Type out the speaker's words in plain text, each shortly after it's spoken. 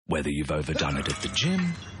Whether you've overdone it at the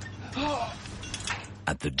gym,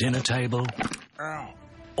 at the dinner table,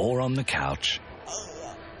 or on the couch,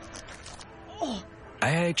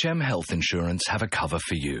 AHM Health Insurance have a cover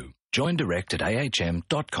for you. Join direct at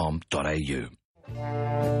ahm.com.au.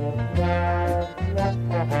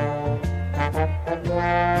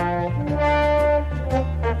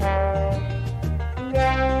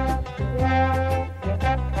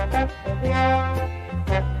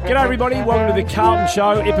 G'day everybody, welcome to the Carlton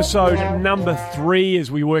Show, episode number 3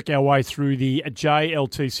 as we work our way through the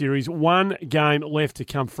JLT series. One game left to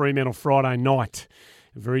come Fremantle Friday night.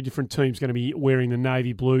 A very different team's going to be wearing the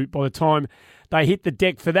navy blue by the time they hit the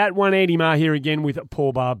deck for that one. Andy Marr here again with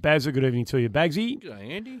Paul Barbazza. Good evening to you, Bagsy.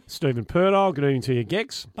 G'day, Andy. Stephen Purdle. Good evening to you,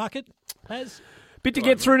 Gex. Bucket. Has. Bit to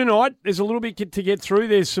get through tonight. There's a little bit to get through.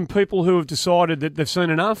 There's some people who have decided that they've seen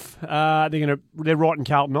enough. They're writing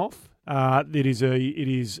Carlton off. It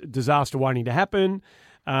is disaster waiting to happen.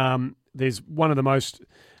 There's one of the most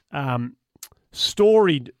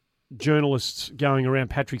storied journalists going around.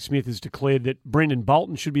 Patrick Smith has declared that Brendan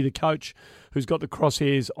Bolton should be the coach who's got the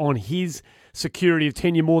crosshairs on his security of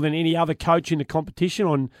tenure more than any other coach in the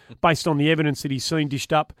competition, based on the evidence that he's seen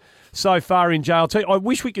dished up so far in JLT. I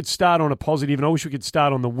wish we could start on a positive, and I wish we could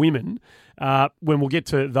start on the women when we'll get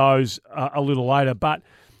to those a little later. But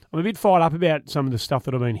I'm a bit fired up about some of the stuff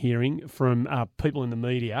that I've been hearing from people in the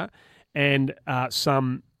media and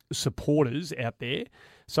some supporters out there.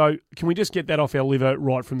 So can we just get that off our liver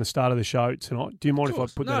right from the start of the show tonight? Do you mind if I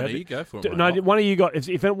put that out there? No, you go for it. No, one of you guys,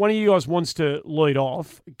 if one of you guys wants to lead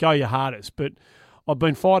off, go your hardest. But I've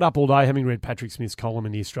been fired up all day having read Patrick Smith's column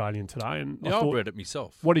in The Australian today. And I read it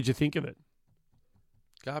myself. What did you think of it?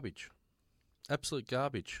 Garbage. Absolute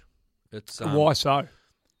garbage. It's Why so?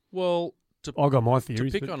 Well, I got my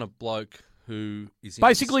theories. To pick on a bloke who is in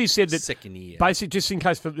basically his said that second year. Basically, just in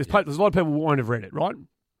case, there's a lot of people who won't have read it, right?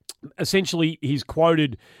 Essentially, he's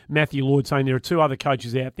quoted Matthew Lloyd saying there are two other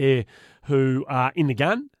coaches out there who are in the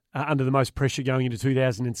gun under the most pressure going into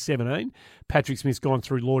 2017. Patrick Smith's gone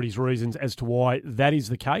through Lloyd's reasons as to why that is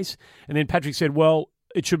the case. And then Patrick said, well,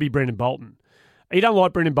 it should be Brendan Bolton. He don't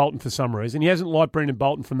like Brendan Bolton for some reason. He hasn't liked Brendan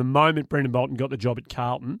Bolton from the moment Brendan Bolton got the job at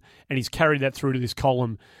Carlton, and he's carried that through to this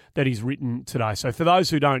column that he's written today. So for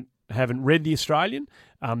those who haven't read The Australian,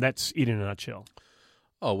 that's it in a nutshell.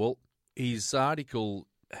 Oh, well, his article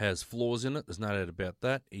has flaws in it. There's no doubt about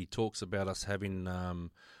that. He talks about us having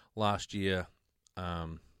last year a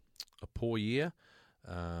poor year.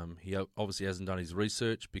 He obviously hasn't done his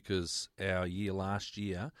research because our year last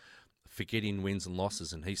year, forgetting wins and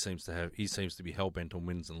losses, and he seems to be hell-bent on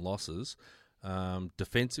wins and losses.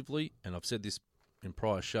 Defensively, and I've said this in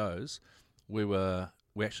prior shows, we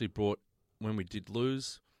actually brought, when we did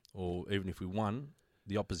lose, or even if we won,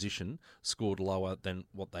 the opposition scored lower than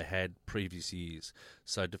what they had previous years.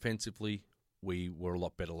 So defensively, we were a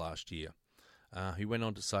lot better last year. He went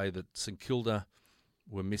on to say that St Kilda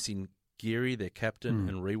were missing Geary, their captain,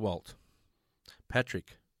 and Rewalt.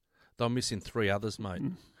 Patrick, they were missing 3 others, mate.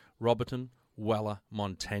 Roberton, Weller,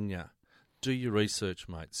 Montagna. Do your research,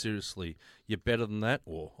 mate. Seriously, you're better than that,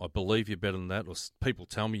 or I believe you're better than that, or people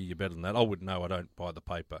tell me you're better than that. I wouldn't know. I don't buy the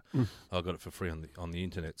paper. I got it for free on the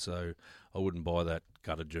internet, so I wouldn't buy that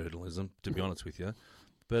gutter journalism, to be honest with you.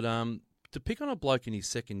 But to pick on a bloke in his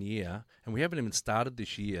second year, and we haven't even started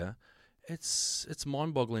this year, it's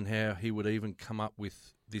mind-boggling how he would even come up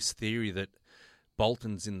with this theory that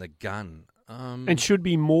Bolton's in the gun. And should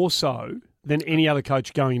be more so than any other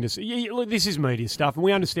coach going to... Look, this is media stuff, and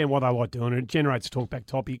we understand why they like doing it. It generates talkback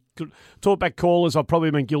topic, talkback callers. I've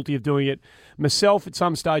probably been guilty of doing it myself at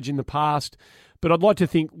some stage in the past. But I'd like to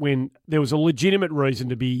think when there was a legitimate reason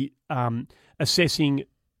to be assessing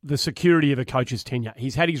the security of a coach's tenure.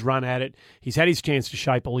 He's had his run at it. He's had his chance to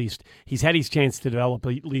shape a list. He's had his chance to develop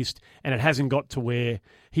a list, and it hasn't got to where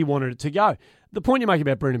he wanted it to go. The point you make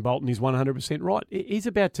about Brendan Bolton is 100% right. He's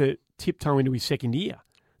about to tiptoe into his second year.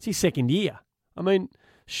 It's his second year. I mean,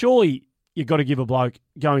 surely you've got to give a bloke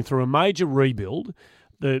going through a major rebuild,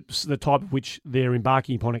 the type of which they're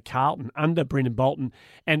embarking upon at Carlton under Brendan Bolton,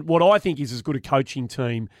 and what I think is as good a coaching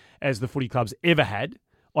team as the footy club's ever had.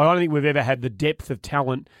 I don't think we've ever had the depth of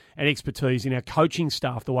talent and expertise in our coaching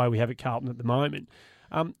staff the way we have at Carlton at the moment.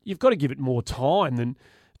 You've got to give it more time than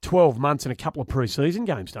 12 months and a couple of pre-season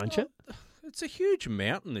games, don't you? It's a huge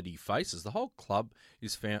mountain that he faces. The whole club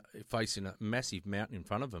is facing a massive mountain in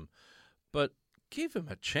front of him. But give him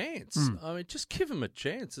a chance. I mean, just give him a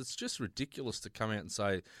chance. It's just ridiculous to come out and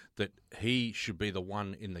say that he should be the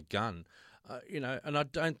one in the gun. And I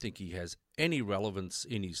don't think he has any relevance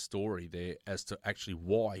in his story there as to actually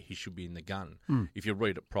why he should be in the gun, if you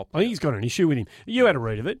read it properly. I think he's got an issue with him. You had a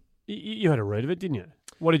read of it. You had a read of it, didn't you?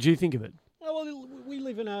 What did you think of it? Well, we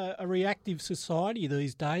live in a reactive society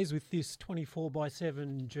these days with this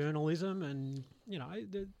 24/7 journalism, and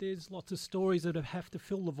there's lots of stories that have to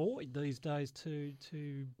fill the void these days to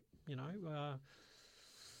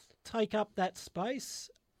take up that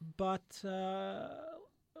space. But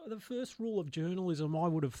the first rule of journalism, I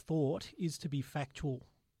would have thought, is to be factual.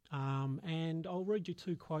 And I'll read you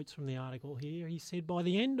 2 quotes from the article here. He said, "By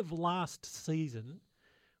the end of last season,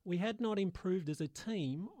 we had not improved as a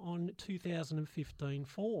team on 2015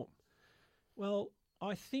 form." Well,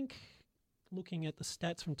 I think looking at the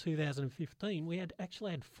stats from 2015, we had actually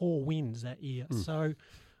had 4 wins that year. So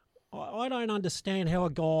I don't understand how a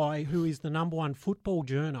guy who is the number 1 football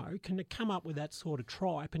journo can come up with that sort of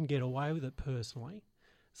tripe and get away with it personally.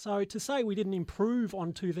 So to say we didn't improve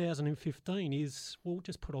on 2015 is, we'll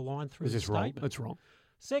just put a line through the statement. Wrong? That's wrong.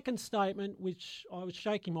 Second statement, which I was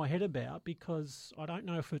shaking my head about because I don't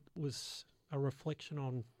know if it was a reflection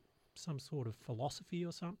on some sort of philosophy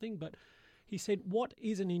or something, but he said, "What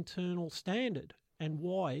is an internal standard and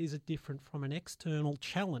why is it different from an external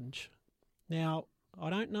challenge?" Now,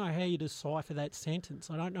 I don't know how you decipher that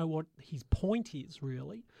sentence. I don't know what his point is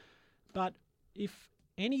really, but if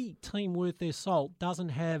any team worth their salt doesn't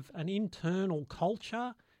have an internal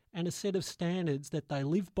culture and a set of standards that they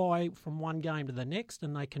live by from one game to the next,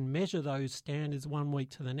 and they can measure those standards one week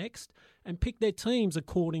to the next and pick their teams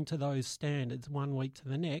according to those standards one week to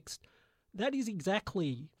the next, that is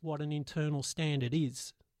exactly what an internal standard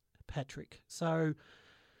is, Patrick. So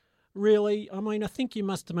really, I mean, I think you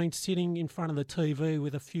must have been sitting in front of the TV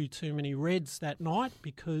with a few too many Reds that night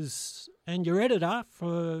and your editor,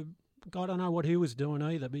 for God, I don't know what he was doing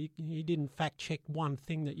either, but he didn't fact check one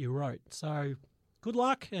thing that you wrote. So good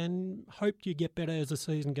luck and hope you get better as the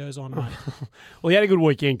season goes on, mate. Well, he had a good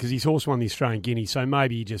weekend because his horse won the Australian Guinea, so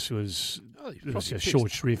maybe he just was a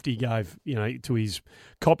short shrift he gave, to his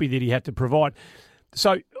copy that he had to provide.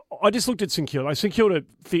 So I just looked at St Kilda. St Kilda,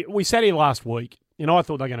 we sat here last week, and I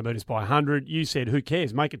thought they were going to beat us by 100. You said, "Who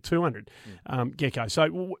cares? Make it 200." Gecko.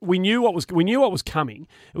 So we knew what was coming.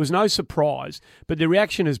 It was no surprise, but the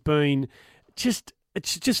reaction has been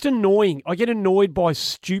it's just annoying. I get annoyed by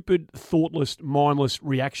stupid, thoughtless, mindless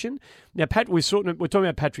reaction. Now, we're talking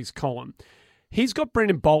about Patrick's column. He's got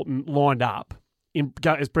Brendan Bolton lined up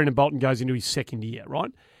as Brendan Bolton goes into his second year,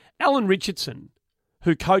 right? Alan Richardson,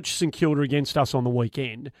 who coached St Kilda against us on the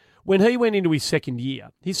weekend, when he went into his second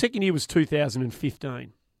year was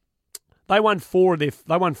 2015. They won 4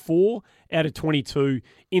 out of 22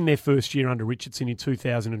 in their first year under Richardson in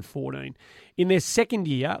 2014. In their second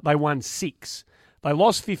year, they won 6. They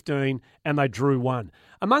lost 15 and they drew 1.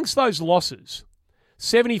 Amongst those losses,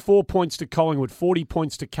 74 points to Collingwood, 40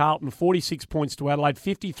 points to Carlton, 46 points to Adelaide,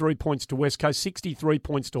 53 points to West Coast, 63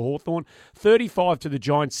 points to Hawthorn, 35 to the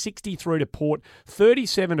Giants, 63 to Port,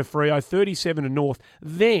 37 to Freo, 37 to North.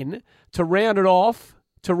 Then, to round off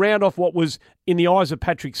what was, in the eyes of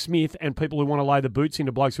Patrick Smith and people who want to lay the boots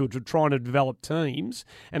into blokes who are trying to develop teams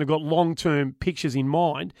and have got long-term pictures in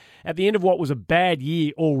mind, at the end of what was a bad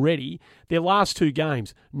year already, their last 2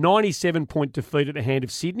 games, 97-point defeat at the hand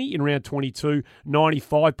of Sydney in round 22,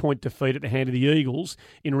 95-point defeat at the hand of the Eagles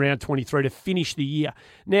in round 23 to finish the year.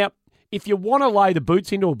 Now, if you want to lay the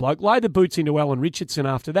boots into a bloke, lay the boots into Alan Richardson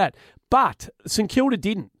after that. But St Kilda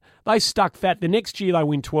didn't. They stuck fat. The next year they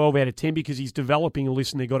win 12 out of 10 because he's developing a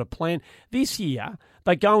list and they've got a plan. This year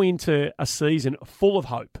they go into a season full of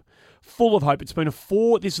hope. Full of hope. It's been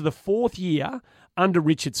this is the 4th year under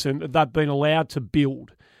Richardson that they've been allowed to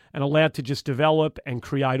build and allowed to just develop and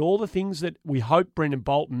create all the things that we hope Brendan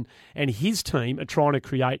Bolton and his team are trying to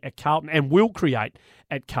create at Carlton and will create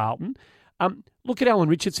at Carlton. Look at Alan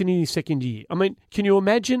Richardson in his second year. I mean, can you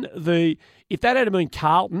imagine if that had been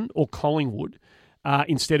Carlton or Collingwood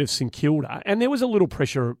instead of St Kilda? And there was a little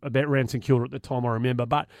pressure around St Kilda at the time, I remember,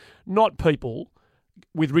 but not people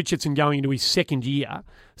with Richardson going into his second year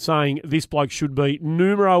saying this bloke should be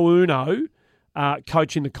numero uno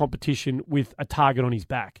coaching the competition with a target on his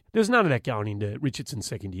back. There's none of that going into Richardson's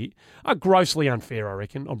second year. Grossly unfair, I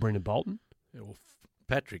reckon, on Brendan Bolton. Yeah, well,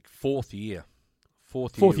 Patrick, fourth year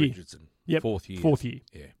Richardson. Yep. Fourth year.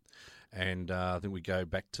 Yeah. And I think we go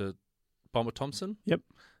back to Bomber Thompson. Yep.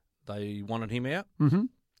 They wanted him out,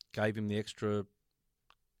 gave him the extra.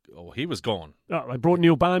 Oh, he was gone. Oh, they brought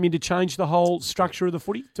Neil Baum in to change the whole structure of the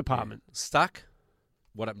footy department. Yeah. Stuck.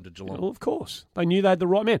 What happened to Geelong? Well, of course. They knew they had the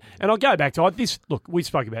right man. And I'll go back to this. Look, we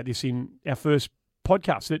spoke about this in our first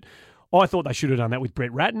podcast, that I thought they should have done that with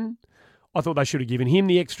Brett Ratton. I thought they should have given him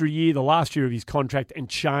the extra year, the last year of his contract, and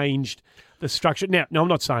changed the structure. Now, I'm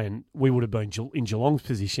not saying we would have been in Geelong's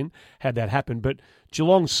position had that happened, but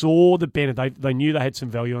Geelong saw the benefit. They knew they had some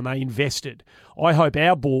value and they invested. I hope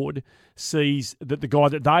our board sees that the guy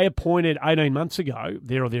that they appointed 18 months ago,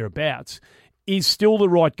 there or thereabouts, is still the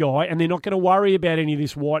right guy, and they're not going to worry about any of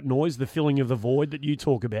this white noise, the filling of the void that you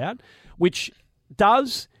talk about, which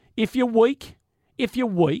does, if you're weak,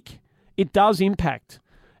 it does impact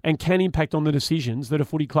and can impact on the decisions that a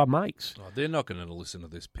footy club makes. Oh, they're not going to listen to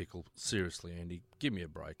this pickle. Seriously, Andy, give me a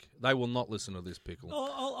break. They will not listen to this pickle.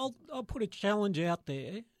 I'll put a challenge out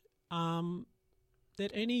there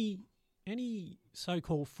that any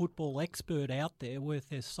so-called football expert out there worth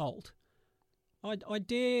their salt, I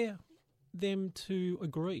dare them to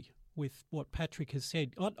agree with what Patrick has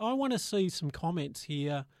said. I want to see some comments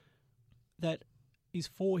here that is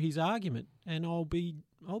for his argument, and I'll be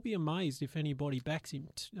amazed if anybody backs him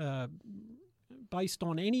based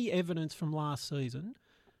on any evidence from last season.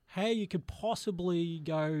 How you could possibly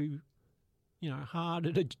go,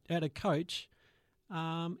 hard at a coach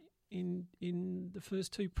in the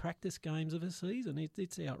first two practice games of a season.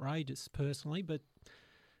 It's outrageous, personally, but.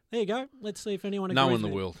 There you go. Let's see if anyone agrees. No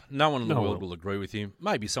one in the world will agree with him.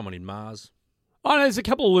 Maybe someone in Mars. Oh, there's a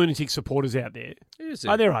couple of lunatic supporters out there. Is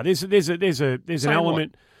there? Oh, there are. There's an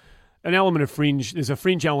element. An element of fringe. There's a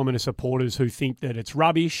fringe element of supporters who think that it's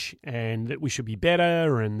rubbish and that we should be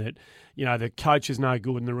better, and that the coach is no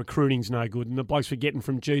good and the recruiting's no good and the blokes we're getting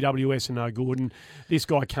from GWS are no good and this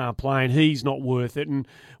guy can't play and he's not worth it and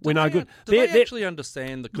we're no good. Do they actually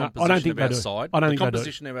understand the composition of our side? I don't think the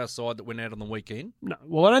composition of our side that went out on the weekend? No.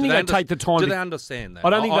 Well, I don't think they take the time. Do they understand that? I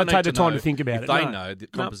don't think they take the time to think about it. They know the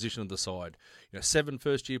composition of the side. 7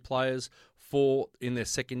 first-year players, 4 in their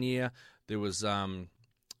second year. There was an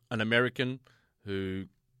American who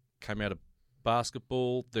came out of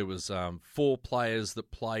basketball. There was 4 players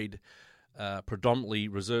that played predominantly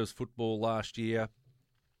reserves football last year.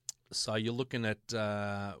 So you're looking at,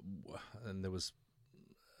 and there was,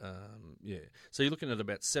 So you're looking at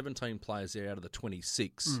about 17 players there out of the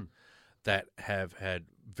 26 that have had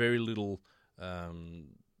very little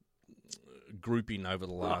grouping over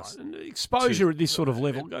the last exposure at this sort of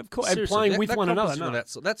level, and playing with one another. No.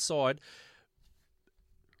 That side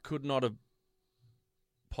could not have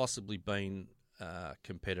possibly been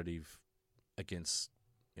competitive against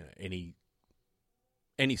any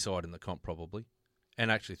side in the comp, probably,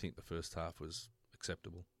 and I actually think the first half was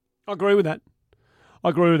acceptable. I agree with that.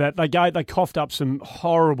 They coughed up some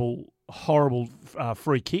horrible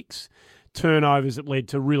free kicks, turnovers that led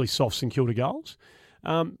to really soft St Kilda goals.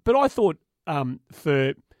 But I thought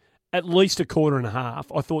for at least a quarter and a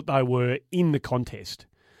half, I thought they were in the contest.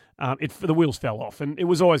 The wheels fell off, and it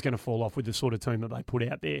was always going to fall off with the sort of team that they put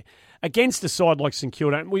out there. Against a side like St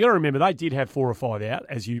Kilda, and we got to remember they did have 4 or 5 out,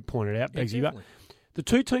 as you pointed out, Begsy. But the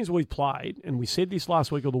 2 teams we've played, and we said this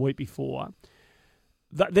last week or the week before,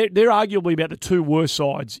 they're arguably about the 2 worst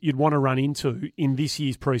sides you'd want to run into in this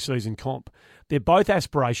year's pre-season comp. They're both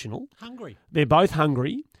aspirational. Hungry. They're both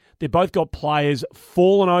hungry. They've both got players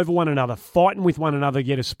falling over one another, fighting with one another to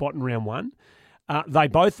get a spot in round 1. They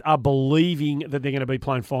both are believing that they're going to be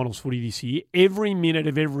playing finals footy this year. Every minute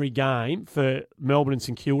of every game for Melbourne and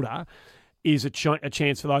St Kilda is a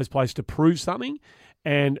chance for those players to prove something,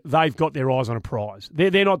 and they've got their eyes on a prize.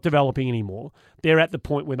 They're not developing anymore. They're at the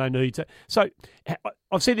point where they need to. So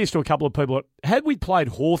I've said this to a couple of people. Had we played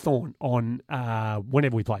Hawthorn on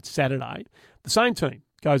whenever we played Saturday, the same team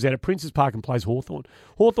goes out at Princes Park and plays Hawthorn.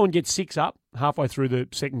 Hawthorn gets 6 up halfway through the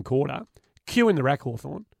second quarter. Cue in the rack,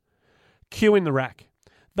 Hawthorn. Cue in the rack.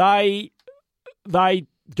 They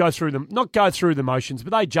go through them, not go through the motions,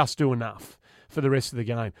 but they just do enough for the rest of the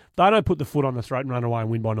game. They don't put the foot on the throat and run away and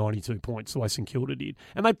win by 92 points the way St Kilda did.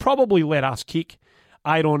 And they probably let us kick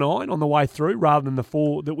 8 or 9 on the way through rather than the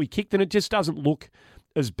 4 that we kicked, and it just doesn't look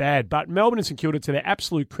as bad. But Melbourne and St Kilda, to their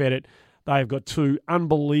absolute credit, they have got 2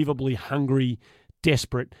 unbelievably hungry,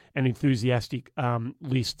 desperate and enthusiastic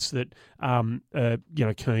lists that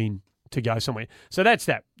keen to go somewhere. So that's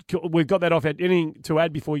that. We've got that off. Anything to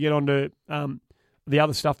add before we get on to the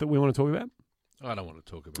other stuff that we want to talk about? I don't want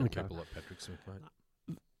to talk about people like Patrick Smith,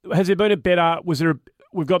 mate. Has there been a better...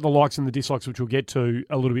 We've got the likes and the dislikes, which we'll get to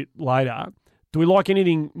a little bit later. Do we like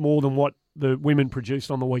anything more than what the women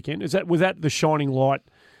produced on the weekend? Was that the shining light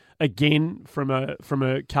again from a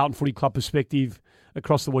Carlton Footy Club perspective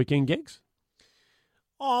across the weekend, Gegs?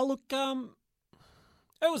 Oh, look,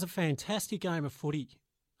 it was a fantastic game of footy.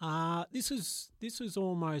 This was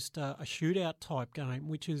almost a shootout type game,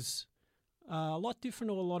 which is a lot different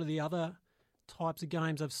to a lot of the other types of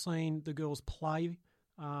games I've seen the girls play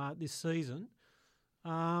this season.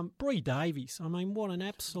 Bree Davies, I mean, what an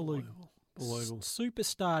absolute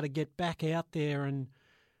superstar to get back out there and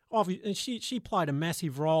she played a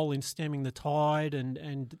massive role in stemming the tide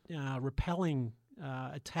and repelling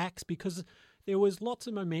attacks because there was lots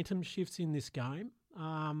of momentum shifts in this game.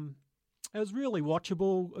 It was really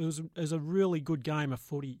watchable. It was a really good game of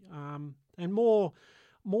footy, and more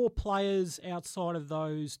players outside of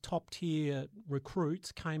those top tier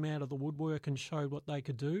recruits came out of the woodwork and showed what they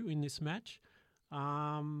could do in this match.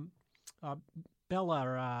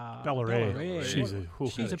 Bella, she's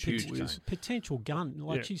a potential gun.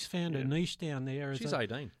 Like she's found a niche down there. She's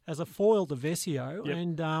 18 as a foil to Vesio,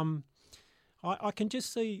 and I can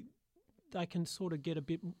just see they can sort of get a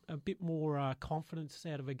bit more confidence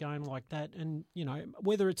out of a game like that. And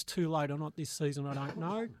whether it's too late or not this season, I don't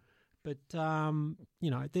know. But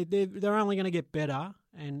they're only going to get better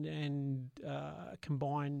and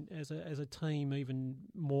combine as a team even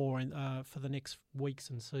more for the next weeks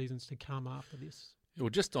and seasons to come after this. Well,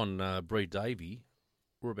 just on Bree Davey,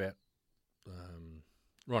 we're about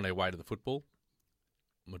we're on our way to the football,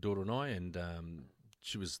 my daughter and I, and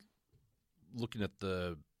she was looking at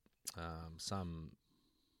the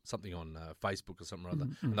something on Facebook or something or other,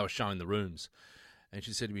 and they were showing the rooms. And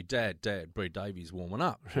she said to me, Dad, Bree Davies warming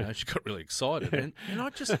up. She got really excited. And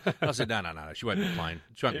I said, no, she won't be playing.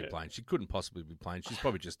 She won't be playing. She couldn't possibly be playing. She's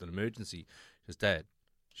probably just an emergency. She says, Dad,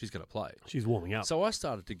 she's going to play. She's warming up. So I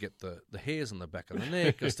started to get the hairs on the back of the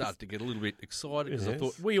neck. I started to get a little bit excited because I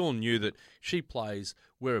thought we all knew that she plays,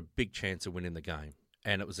 we're a big chance of winning the game.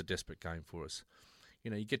 And it was a desperate game for us.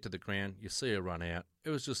 You get to the ground, you see her run out. It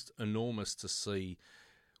was just enormous to see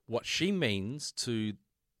what she means to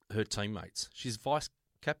her teammates. She's vice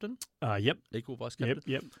captain. Yep. Equal vice captain.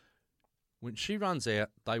 Yep. When she runs out,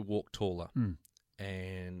 they walk taller.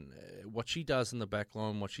 And what she does in the back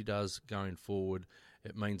line, what she does going forward,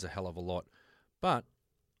 it means a hell of a lot. But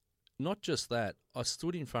not just that. I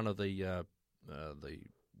stood in front of the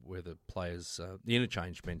where the players, the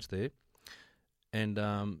interchange bench there, and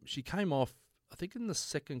she came off, I think in the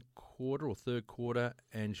second quarter or third quarter,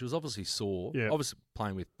 and she was obviously sore, obviously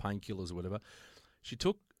playing with painkillers or whatever. She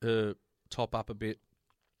took her top up a bit,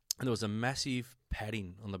 and there was a massive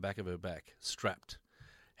padding on the back of her back, strapped.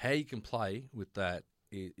 How you can play with that,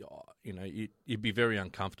 you'd be very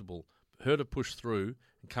uncomfortable. Her to push through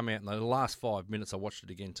and come out in the last 5 minutes. I watched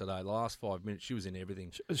it again today. The last 5 minutes, she was in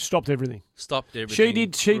everything. Stopped everything. She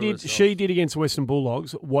did against Western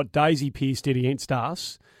Bulldogs what Daisy Pearce did against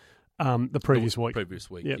us. The previous week.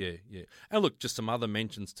 Yeah. And look, just some other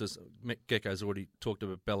mentions. Gecko's already talked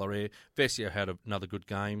about Bellaire. Vesio had another good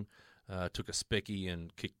game, took a specky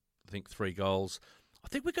and kicked, I think, 3 goals. I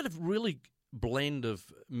think we've got a really blend of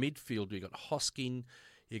midfield. You've got Hoskin,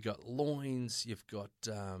 you've got Loins, you've got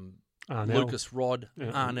Lucas Rod,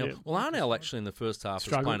 Arnell. Yeah. Well, Arnell actually in the first half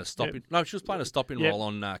was playing a stopping. No, she was playing a stopping role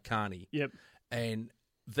on Carney. Yep. And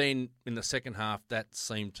then in the second half, that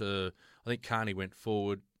seemed to. I think Carney went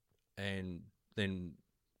forward. And then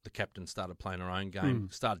the captain started playing her own game,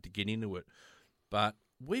 started to get into it. But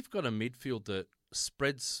we've got a midfield that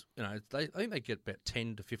spreads, I think they get about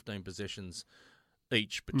 10 to 15 possessions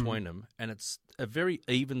each between them, and it's a very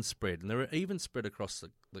even spread. And they're even spread across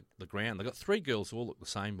the ground. They've got 3 girls who all look the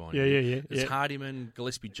same, by now. Yeah. It's Hardiman,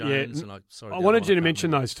 Gillespie Jones, and I wanted you to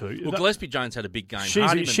mention those two. Well, Gillespie Jones had a big game.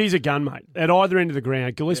 She's a gun, mate. At either end of the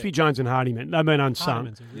ground, Gillespie Jones and Hardiman, they've been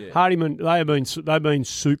unsung. Hardiman, they've been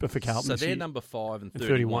super for Carlton. So they're number 5 and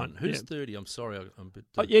 31. Who's 30? I'm sorry, I'm a bit.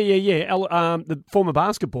 The former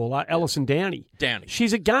basketballer, Alison Downey.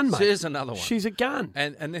 She's a gun, mate. There's another one. She's a gun.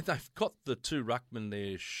 And then they've got the 2 ruckmen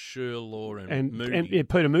there, Sherlaw and Moody. And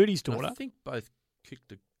Peter Moody's daughter. I think both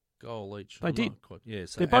kicked a goal each. They did.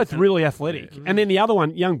 So they're both really athletic. Yeah. And then the other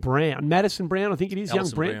one, young Brown, Madison Brown, I think it is.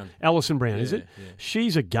 Alison Brown, is it? Yeah.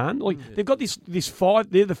 She's a gun. They've got this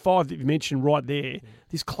 5. They're the 5 that you mentioned right there.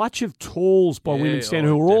 This clutch of talls by women's stand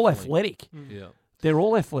who are all athletic. Yeah, they're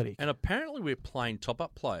all athletic. And apparently we're playing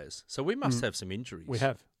top-up players, so we must have some injuries. We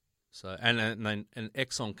have. So and then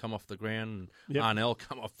Exxon come off the ground, and Arnell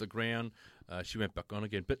come off the ground. She went back on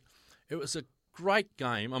again, but it was a great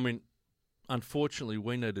game. I mean, unfortunately,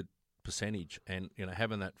 we needed percentage, and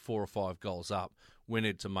having that 4 or 5 goals up, we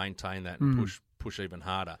need to maintain that and push even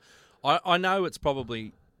harder. I know it's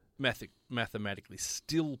probably mathematically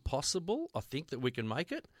still possible. I think that we can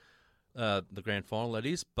make it, the grand final that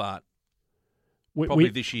is, but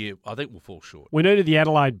this year I think we'll fall short. We needed the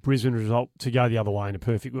Adelaide-Brisbane result to go the other way in a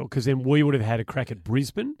perfect world, because then we would have had a crack at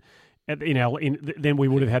Brisbane. Then we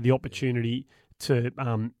would have had the opportunity to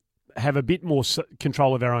have a bit more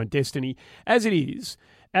control of our own destiny. As it is,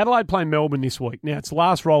 Adelaide play Melbourne this week. Now, it's the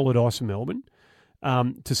last roll of dice for Melbourne.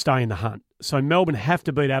 to stay in the hunt. So Melbourne have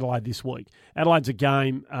to beat Adelaide this week. Adelaide's a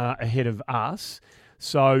game ahead of us.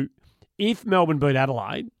 So if Melbourne beat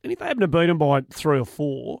Adelaide, and if they happen to beat them by 3 or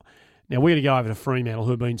 4, now we're going to go over to Fremantle, who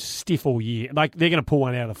have been stiff all year. They're going to pull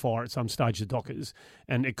one out of the fire at some stage, the Dockers,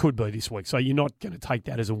 and it could be this week. So you're not going to take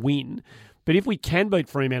that as a win. But if we can beat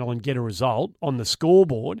Fremantle and get a result on the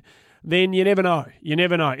scoreboard, then you never know. You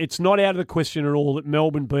never know. It's not out of the question at all that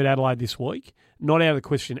Melbourne beat Adelaide this week. Not out of the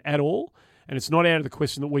question at all. And it's not out of the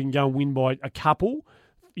question that we can go and win by a couple,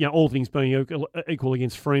 all things being equal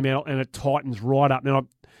against Fremantle, and it tightens right up. Now,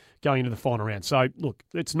 going into the final round. So, look,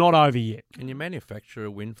 it's not over yet. Can you manufacture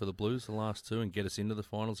a win for the Blues the last 2 and get us into the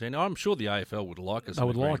finals? And I'm sure the AFL would like us in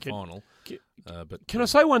the grand final. But can I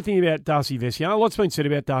say one thing about Darcy Vessia? A lot's been said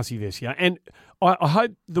about Darcy Vessia, and I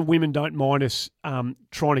hope the women don't mind us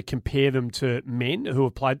trying to compare them to men who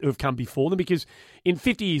have come before them, because in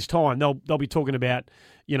 50 years' time they'll be talking about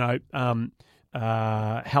Helen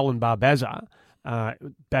Barbaza,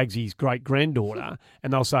 Bagsy's great-granddaughter,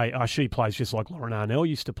 and they'll say, she plays just like Lauren Arnell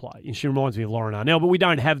used to play. And she reminds me of Lauren Arnell, but we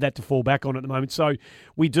don't have that to fall back on at the moment. So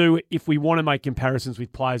we do, if we want to make comparisons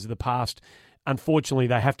with players of the past, unfortunately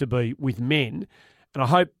they have to be with men. And I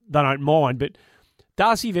hope they don't mind. But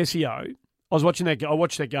Darcy Vesio, I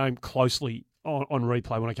watched that game closely on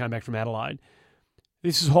replay when I came back from Adelaide.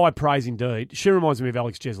 This is high praise indeed. She reminds me of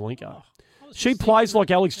Alex Jesselinko. She plays like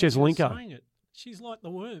Alex Jesselinko. She's like the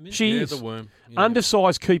worm, isn't she? She is. The worm. Yeah.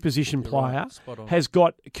 Undersized key position player,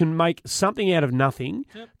 can make something out of nothing,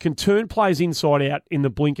 can turn players inside out in the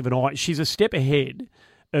blink of an eye. She's a step ahead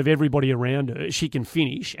of everybody around her. She can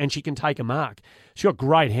finish and she can take a mark. She's got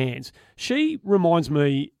great hands. She reminds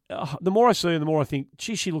me, the more I see her, the more I think,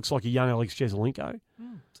 she looks like a young Alex Jesselinko.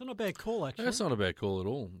 It's not a bad call, actually. That's not a bad call at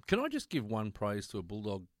all. Can I just give one praise to a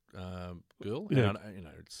Bulldog girl? Yeah.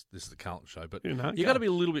 This is the Carlton show, but you got to be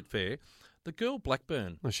a little bit fair. The girl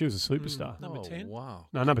Blackburn. No, she was a superstar. Number 10? Wow.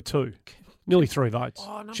 No, number 2. Nearly 3 votes.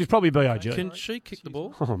 She's probably BOG. Can she kick the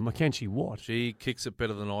ball? Oh, can she what? She kicks it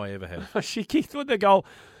better than I ever have. She kicked the goal.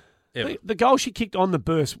 The goal she kicked on the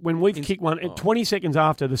burst, when we've kicked one, 20 seconds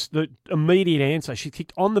after the immediate answer, she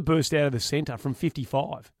kicked on the burst out of the centre from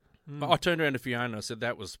 55. I turned around to Fiona and I said,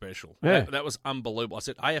 that was special. Yeah. That was unbelievable. I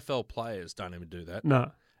said, AFL players don't even do that.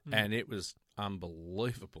 No. And it was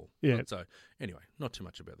unbelievable. Yeah. So anyway, not too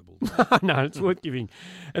much about the Bulldogs. No, it's worth giving.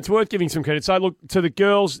 It's worth giving some credit. So look, to the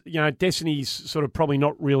girls, destiny's sort of probably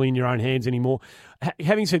not really in your own hands anymore.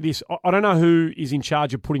 Having said this, I don't know who is in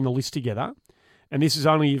charge of putting the list together, and this is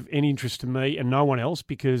only of any interest to me and no one else,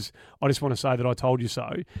 because I just want to say that I told you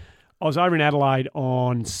so. I was over in Adelaide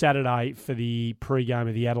on Saturday for the pre-game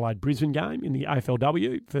of the Adelaide-Brisbane game in the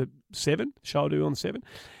AFLW for 7, show I do on 7.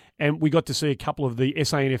 And we got to see a couple of the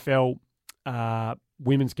SANFL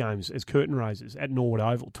women's games as curtain raisers at Norwood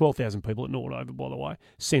Oval. 12,000 people at Norwood Oval, by the way.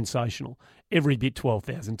 Sensational. Every bit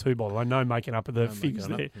 12,000 too, by the way. No making up of the figures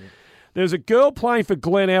there. Yeah. There's a girl playing for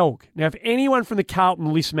Glenelg. Now, if anyone from the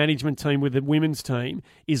Carlton list management team with the women's team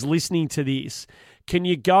is listening to this, can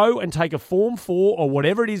you go and take a Form 4 or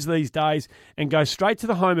whatever it is these days and go straight to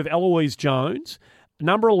the home of Eloise Jones,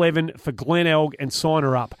 number 11 for Glenelg, and sign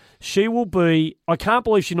her up? She will be, I can't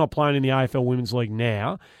believe she's not playing in the AFL Women's League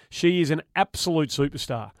now. She is an absolute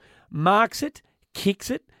superstar. Marks it,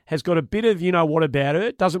 kicks it, has got a bit of what about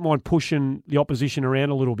her, doesn't mind pushing the opposition around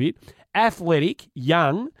a little bit. Athletic,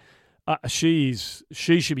 young, she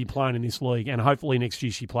should be playing in this league, and hopefully next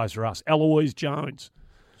year she plays for us. Eloise Jones.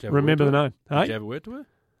 Remember the name? Did you have a word to her?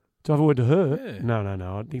 Do I have a word to her? Yeah.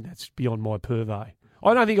 No. I think that's beyond my purvey.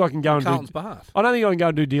 I don't think I can go and Carlton's behalf. I don't think I can go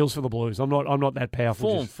and do deals for the Blues. I'm not that powerful.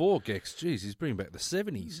 Form 4, Gex. Jeez, he's bringing back the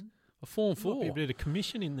 70s. A Form 4. Might be a bit of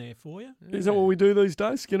commission in there for you. Is that what we do these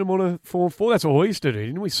days? Get them on a Form 4? That's what we used to do,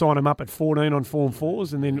 didn't we? Sign them up at 14 on Form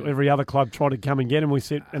 4s, and then every other club tried to come and get them. We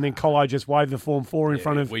sit, and then Colo just waved the Form 4 in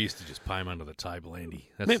front of... We used to just pay them under the table, Andy.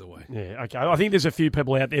 That's the way. Yeah, okay. I think there's a few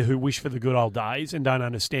people out there who wish for the good old days and don't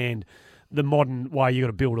understand the modern way you got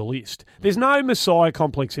to build a list. There's no Messiah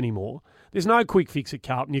complex anymore. There's no quick fix at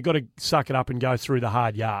Carlton. You've got to suck it up and go through the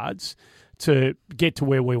hard yards to get to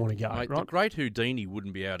where we want to go. Mate, right? The great Houdini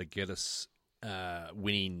wouldn't be able to get us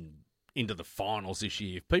winning into the finals this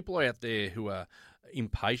year. If people are out there who are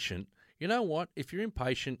impatient, you know what? If you're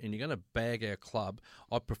impatient and you're going to bag our club,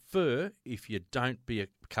 I prefer if you don't be a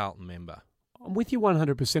Carlton member. I'm with you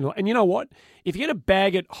 100%. And you know what? If you're going to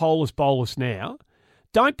bag it holus bolus now,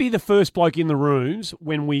 don't be the first bloke in the rooms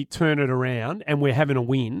when we turn it around and we're having a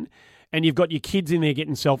win and you've got your kids in there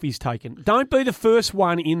getting selfies taken. Don't be the first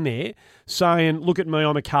one in there saying, look at me,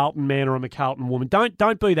 I'm a Carlton man or I'm a Carlton woman.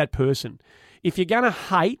 Don't be that person. If you're going to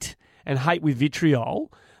hate and hate with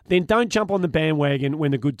vitriol, then don't jump on the bandwagon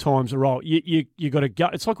when the good times are roll. You got to go.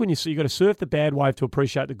 It's like when you got to surf the bad wave to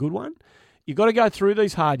appreciate the good one. You got to go through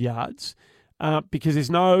these hard yards because there's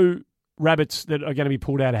no rabbits that are going to be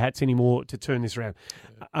pulled out of hats anymore to turn this around.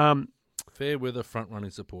 Fair weather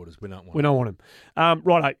front-running supporters. We don't want We don't want them.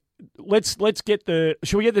 Righto. Let's get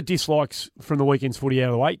shall we get the dislikes from the weekend's footy out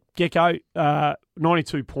of the way? Gecko,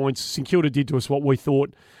 92 points. St Kilda did to us what we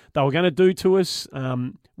thought they were going to do to us.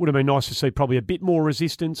 Would have been nice to see probably a bit more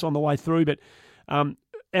resistance on the way through. But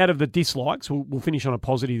out of the dislikes, we'll finish on a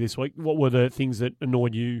positive this week. What were the things that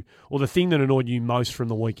annoyed you, or the thing that annoyed you most from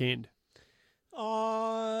the weekend?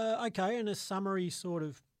 Okay, in a summary sort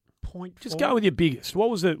of point. Just go with your biggest. What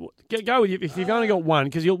was it? Go with if you've only got one,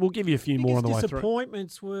 because we'll give you a few more on the way through.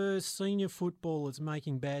 Disappointments were senior footballers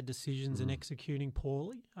making bad decisions and executing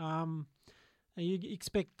poorly. You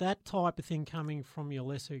expect that type of thing coming from your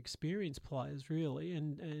lesser experienced players, really,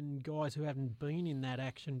 and guys who haven't been in that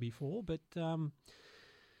action before. But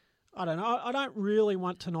I don't know. I don't really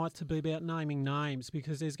want tonight to be about naming names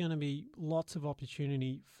because there's going to be lots of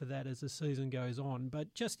opportunity for that as the season goes on.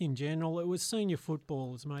 But just in general, it was senior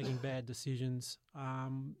footballers making bad decisions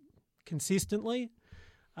consistently.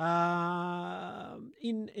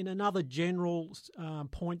 In another general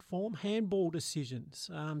point form, handball decisions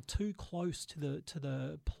too close to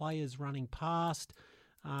the players running past.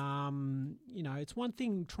 It's one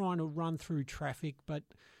thing trying to run through traffic,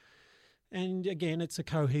 and again, it's a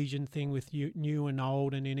cohesion thing with new and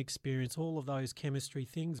old and inexperienced, all of those chemistry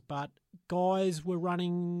things. But guys were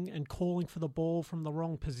running and calling for the ball from the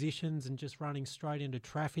wrong positions and just running straight into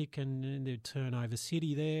traffic, and they'd turn over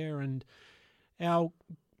City there. And our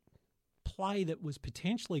play that was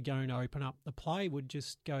potentially going to open up the play would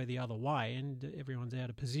just go the other way, and everyone's out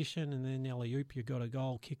of position, and then alley-oop, you got a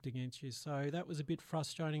goal kicked against you. So that was a bit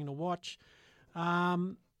frustrating to watch.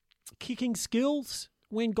 Kicking skills,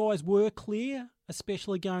 when guys were clear,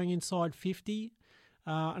 especially going inside 50,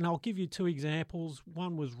 and I'll give you two examples.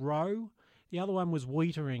 One was Rowe, the other one was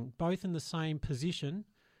Wiedering, both in the same position.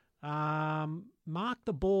 Marked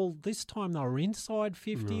the ball, this time they were inside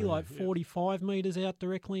 50, 45 metres out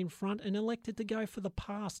directly in front, and elected to go for the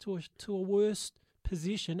pass to a worse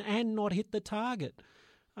position and not hit the target.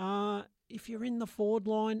 If you're in the forward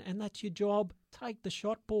line and that's your job, take the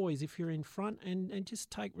shot, boys, if you're in front, and just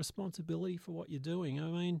take responsibility for what you're doing. I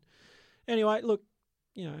mean, anyway, look,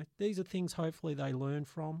 these are things hopefully they learn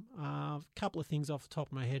from. A couple of things off the top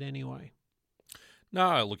of my head anyway.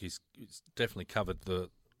 No, look, he's definitely covered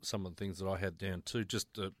some of the things that I had down too.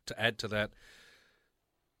 Just to add to that,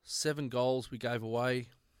 7 goals we gave away,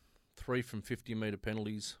 3 from 50-metre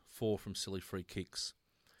penalties, 4 from silly free kicks.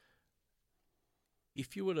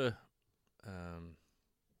 If you were to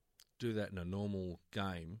do that in a normal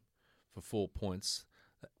game for 4 points,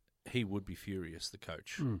 he would be furious, the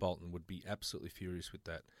coach. Bolton would be absolutely furious with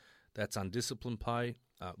that. That's undisciplined pay.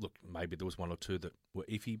 Look, maybe there was 1 or 2 that were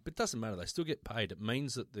iffy, but it doesn't matter. They still get paid. It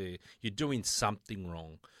means that you're doing something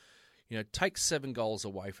wrong. Take 7 goals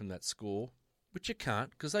away from that score, which you can't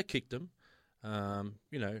because they kicked them.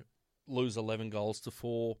 Lose 11 goals to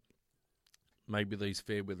 4. Maybe these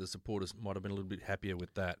fair weather supporters might have been a little bit happier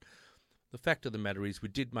with that. The fact of the matter is we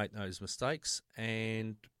did make those mistakes,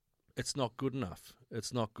 and it's not good enough.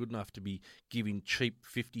 It's not good enough to be giving cheap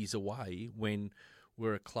 50s away when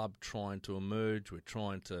we're a club trying to emerge. We're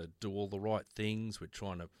trying to do all the right things. We're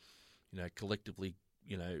trying to, collectively,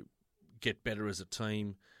 get better as a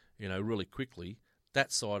team, really quickly.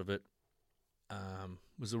 That side of it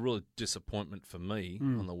was a real disappointment for me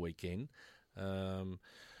on the weekend.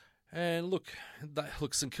 And look,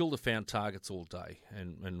 St Kilda found targets all day,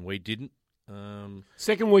 and we didn't.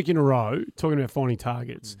 Second week in a row, talking about finding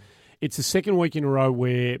targets, it's the second week in a row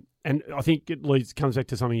where, and I think it comes back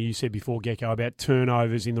to something you said before, Gecko, about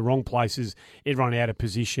turnovers in the wrong places, everyone out of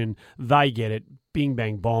position, they get it, bing,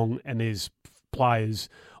 bang, bong, and there's players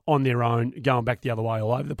on their own going back the other way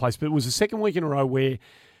all over the place. But it was the second week in a row where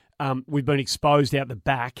we've been exposed out the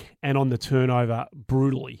back and on the turnover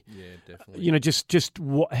brutally. Yeah, definitely.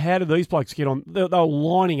 How did these blokes get on? They were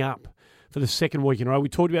lining up for the second week in a row. We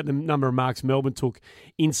talked about the number of marks Melbourne took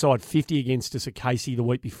inside 50 against us at Casey the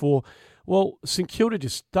week before. Well, St Kilda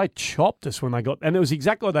they chopped us when they got, and it was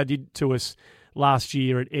exactly what they did to us last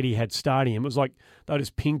year at Etihad Stadium. It was like they were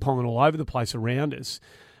just ping-ponging all over the place around us.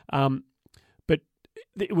 But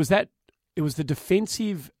it was the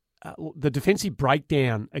defensive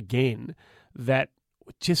breakdown again that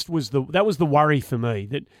was the worry for me,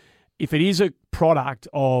 that if it is a product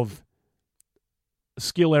of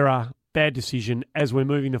skill error, bad decision as we're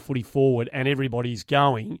moving the footy forward and everybody's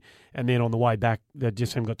going, and then on the way back they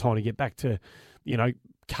just haven't got time to get back to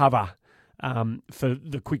cover for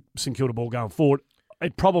the quick St Kilda ball going forward.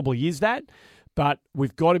 It probably is that, but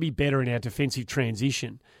we've got to be better in our defensive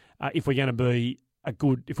transition if we're going to be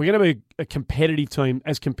a competitive team,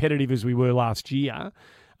 as competitive as we were last year.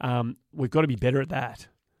 We've got to be better at that.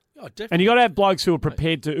 Oh, definitely. And you've got to have blokes who are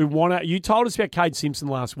prepared to, who want to. You told us about Cade Simpson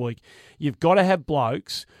last week. You've got to have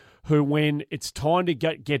blokes who, when it's time to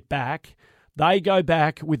get back, they go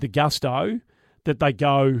back with the gusto that they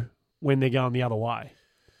go when they're going the other way.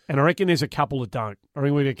 And I reckon there's a couple that don't. I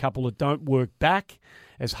reckon we've got a couple that don't work back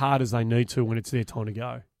as hard as they need to when it's their time to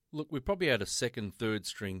go. Look, we probably had a second, third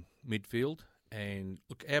string midfield. And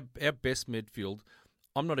look, our best midfield,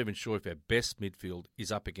 I'm not even sure if our best midfield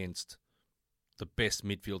is up against the best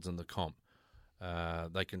midfields in the comp.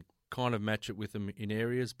 They can kind of match it with them in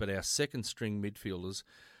areas, but our second string midfielders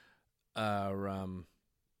are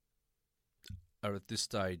at this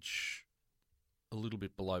stage a little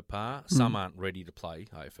bit below par. Some aren't ready to play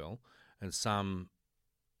AFL, and some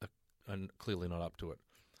are clearly not up to it.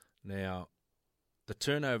 Now, the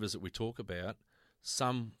turnovers that we talk about,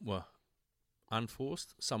 some were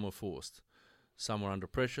unforced, some were forced. Some were under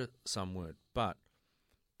pressure, some weren't. But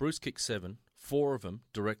Bruce kicked 7, 4 of them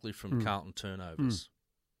directly from Carlton turnovers.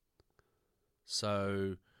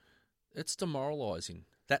 So it's demoralising.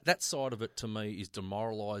 That side of it, to me, is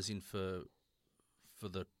demoralising for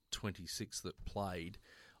the 26 that played.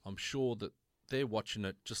 I'm sure that they're watching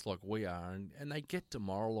it just like we are, and they get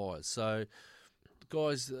demoralised. So,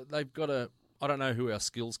 guys, they've got to... I don't know who our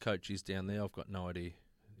skills coach is down there. I've got no idea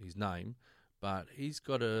his name, but he's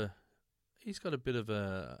got a bit of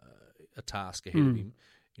a task ahead of him,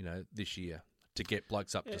 this year to get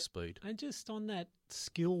blokes up to speed. And just on that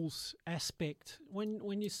skills aspect,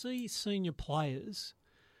 when you see senior players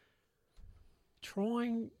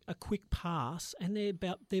trying a quick pass and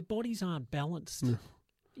their bodies aren't balanced,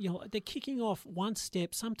 they're kicking off one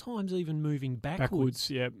step, sometimes even moving backwards.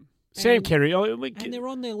 Yeah. Sam Kerry, and they're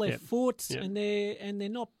on their left foot, and they're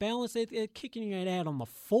not balanced. They're kicking it out on the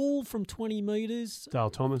full from 20 metres. Dale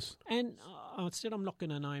Thomas, and instead, I'm not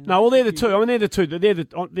going to name. No, well, they're the two. I mean, they're the two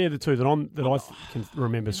that I can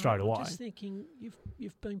remember straight away. I'm just thinking,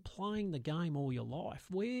 you've been playing the game all your life.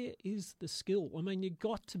 Where is the skill? I mean, you've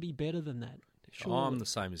got to be better than that. Surely. I'm the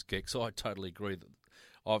same as Gex. I totally agree that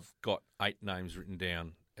I've got 8 names written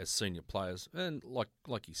down as senior players, and like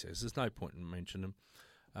he says, there's no point in mentioning them.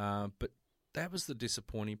 But that was the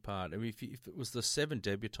disappointing part. I mean, if it was the 7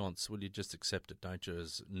 debutants, well, you just accept it, don't you,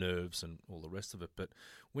 as nerves and all the rest of it. But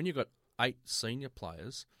when you've got 8 senior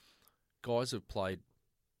players, guys who've played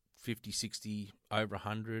 50, 60, over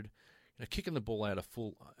 100, kicking the ball out of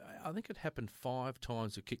full. I think it happened 5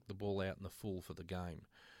 times we kicked the ball out in the full for the game.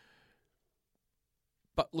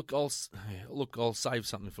 But look, I'll save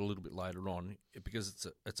something for a little bit later on because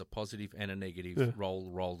it's a positive and a negative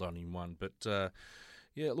rolled on in one. But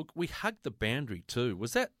yeah, look, we hugged the boundary too.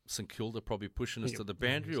 Was that St Kilda probably pushing us to the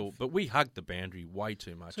boundary? But we hugged the boundary way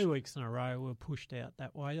too much. 2 weeks in a row we were pushed out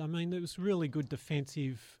that way. I mean, there was really good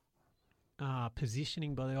defensive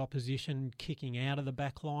positioning by the opposition, kicking out of the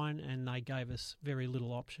back line, and they gave us very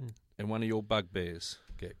little option. And one of your bugbears,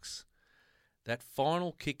 Gex, that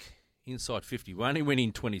final kick inside 50, we only went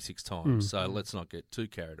in 26 times, so let's not get too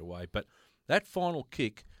carried away. But that final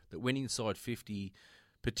kick that went inside 50,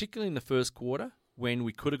 particularly in the first quarter, when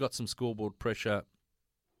we could have got some scoreboard pressure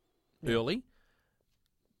early.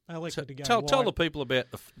 I elected to go tell the people about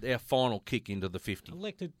our final kick into the 50. I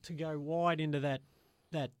elected to go wide into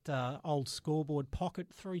that old scoreboard pocket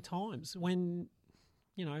 3 times when,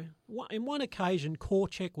 in one occasion,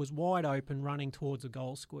 Korchek was wide open running towards a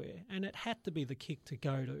goal square, and it had to be the kick to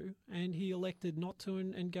go to, and he elected not to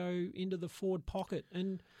and go into the forward pocket.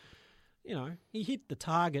 And he hit the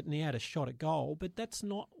target and he had a shot at goal, but that's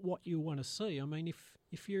not what you want to see. I mean,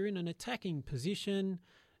 if you're in an attacking position,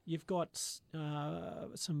 you've got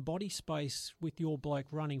some body space with your bloke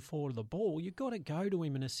running forward of the ball, you've got to go to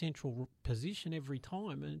him in a central position every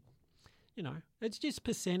time. And, it's just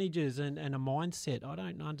percentages and a mindset. I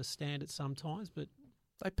don't understand it sometimes, but...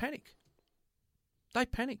 They panic.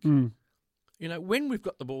 When we've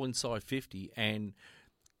got the ball inside 50 and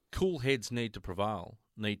cool heads need to prevail,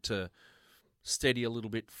 need to steady a little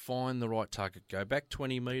bit, find the right target, go back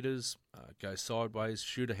 20 metres, go sideways,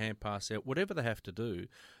 shoot a hand pass out, whatever they have to do.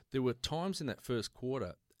 There were times in that first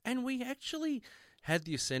quarter, and we actually had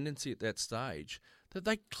the ascendancy at that stage, that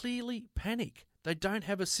they clearly panic. They don't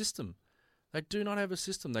have a system. They do not have a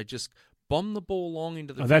system. They just bomb the ball long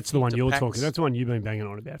into the... that's the one you're talking. That's the one you've been banging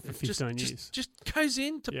on about for 15 years. Just goes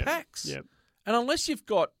into packs. Yep. And unless you've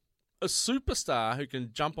got a superstar who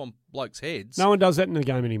can jump on blokes' heads. No one does that in the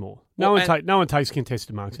game anymore. No one takes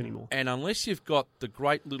contested marks anymore. And unless you've got the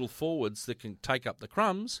great little forwards that can take up the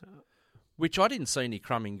crumbs, which I didn't see any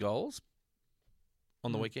crumbing goals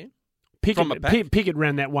on the weekend. Pickett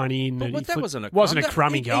ran that one in. But that wasn't a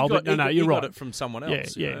crumbing goal. But no, you're right. He got it from someone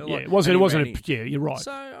else. Yeah. It wasn't. Yeah, you're right.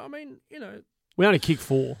 So I mean, we only kicked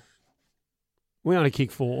 4.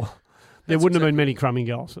 There wouldn't have been many crumbing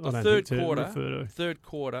goals. Third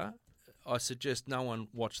quarter, I suggest no one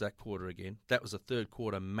watch that quarter again. That was a third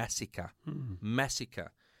quarter massacre.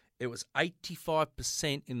 Massacre. It was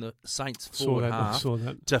 85% in the Saints forward half to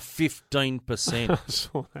 15%. I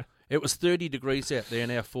saw that. It was 30 degrees out there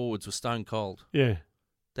and our forwards were stone cold. Yeah.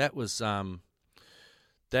 That was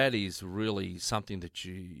that is really something that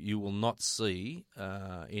you will not see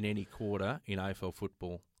in any quarter in AFL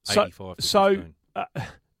football. 85 to 15.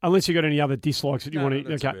 Unless you've got any other dislikes that you want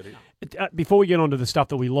to... Okay. Before we get on to the stuff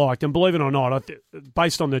that we liked, and believe it or not,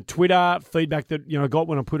 based on the Twitter feedback that I got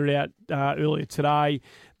when I put it out earlier today,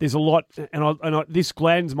 there's a lot, and this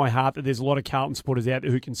gladdens my heart that there's a lot of Carlton supporters out there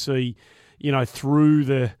who can see, through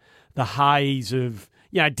the haze of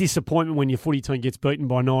disappointment when your footy team gets beaten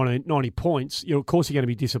by 90 points. Of course you're going to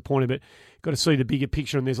be disappointed, but you've got to see the bigger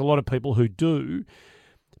picture, and there's a lot of people who do.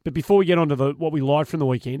 But before we get on to what we liked from the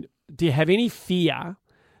weekend, do you have any fear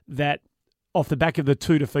that off the back of the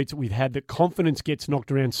 2 defeats that we've had, that confidence gets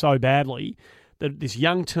knocked around so badly that this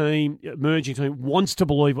young team, emerging team, wants to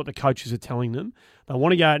believe what the coaches are telling them? They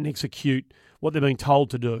want to go out and execute what they're being told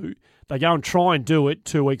to do. They go and try and do it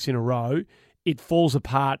 2 weeks in a row. It falls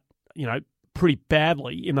apart, pretty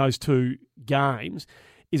badly in those 2 games.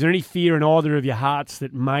 Is there any fear in either of your hearts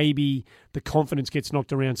that maybe the confidence gets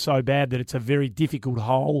knocked around so bad that it's a very difficult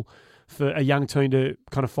hole for a young team to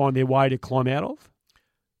kind of find their way to climb out of?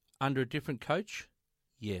 Under a different coach,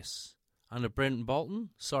 yes. Under Brendan Bolton,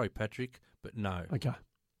 sorry, Patrick, but no. Okay.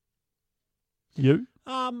 You?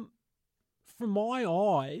 From my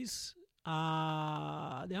eyes,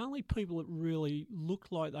 the only people that really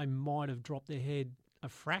looked like they might have dropped their head a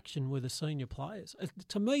fraction were the senior players.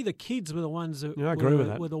 To me, the kids were the ones that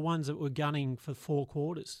were the ones that were gunning for 4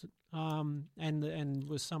 quarters, and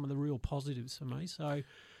was some of the real positives for me. So,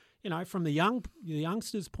 from the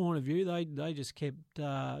youngsters' point of view, they just kept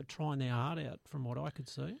trying their heart out from what I could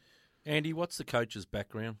see. Andy, what's the coach's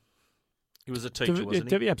background? He was a teacher,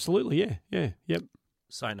 wasn't he? Absolutely, yep.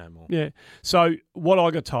 Say no more. Yeah. So what I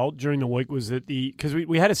got told during the week was that because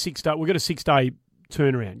we had a 6-day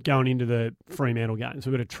turnaround going into the Fremantle game. So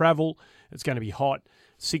we've got to travel. It's going to be hot.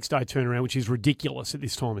 6-day turnaround, which is ridiculous at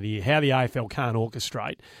this time of the year. How the AFL can't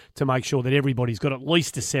orchestrate to make sure that everybody's got at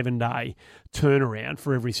least a 7-day turnaround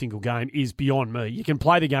for every single game is beyond me. You can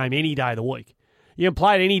play the game any day of the week. You can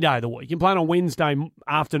play it any day of the week. You can play it on Wednesday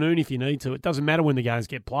afternoon if you need to. It doesn't matter when the games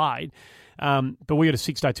get played. But we got a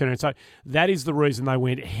 6-day turnaround. So that is the reason they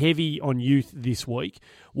went heavy on youth this week.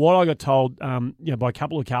 What I got told by a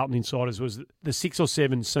couple of Carlton insiders was that the 6 or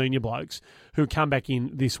 7 senior blokes who come back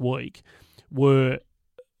in this week were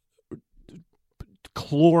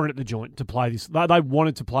clawing at the joint to play this. They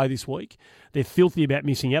wanted to play this week. They're filthy about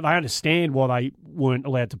missing out. They understand why they weren't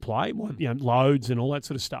allowed to play, loads and all that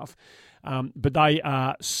sort of stuff. But they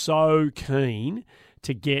are so keen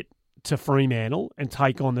to get to Fremantle and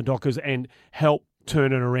take on the Dockers and help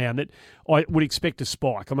turn it around that I would expect a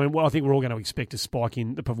spike. I mean, I think we're all going to expect a spike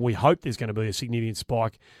we hope there's going to be a significant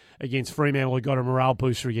spike against Fremantle, who got a morale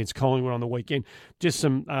booster against Collingwood on the weekend. Just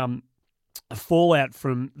some fallout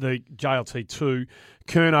from the JLT2.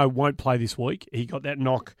 Curnow won't play this week. He got that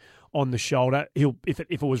knock on the shoulder. If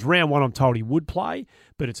it was round 1, I'm told he would play,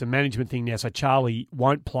 but it's a management thing now, so Charlie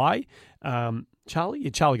won't play. Charlie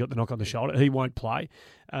got the knock on the shoulder. He won't play.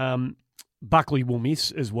 Buckley will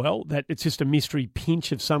miss as well. That it's just a mystery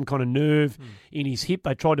pinch of some kind of nerve in his hip.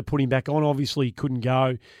 They tried to put him back on. Obviously, he couldn't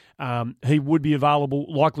go. He would be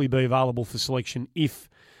likely be available for selection if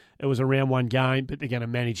it was a round 1 game, but they're going to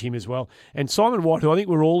manage him as well. And Simon White, who I think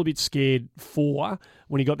we're all a bit scared for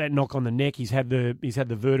when he got that knock on the neck, he's had the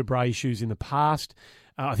vertebrae issues in the past.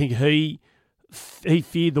 I think he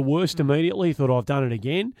feared the worst immediately. He thought, I've done it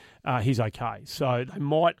again. He's okay. So they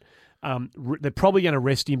might. They're probably going to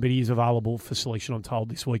rest him, but he is available for selection, I'm told,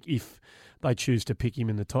 this week if they choose to pick him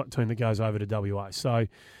in the team that goes over to WA. So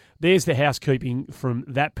there's the housekeeping from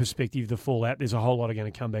that perspective, the fallout. There's a whole lot of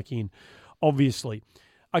going to come back in, obviously.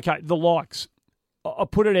 Okay, the likes. I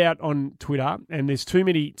put it out on Twitter, and there's too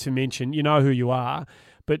many to mention. You know who you are,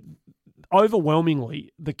 but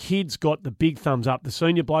overwhelmingly, the kids got the big thumbs up. The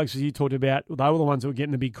senior blokes, as you talked about, they were the ones that were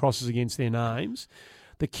getting the big crosses against their names.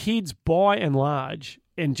 The kids, by and large,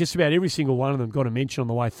 and just about every single one of them got a mention on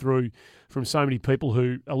the way through from so many people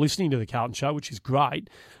who are listening to the Carlton show, which is great.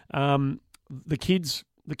 The kids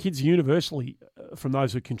universally, from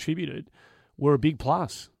those who contributed, were a big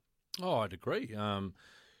plus. Oh, I'd agree.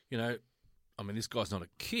 This guy's not a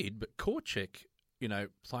kid, but Korchek,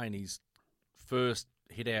 playing his first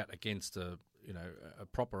hit out against a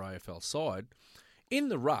proper AFL side in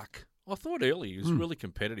the ruck. I thought early he was really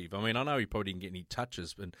competitive. I mean, I know he probably didn't get any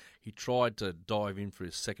touches, and he tried to dive in for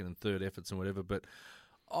his second and third efforts and whatever, but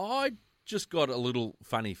I just got a little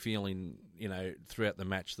funny feeling, throughout the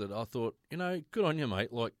match that I thought, good on you,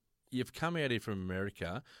 mate. Like, you've come out here from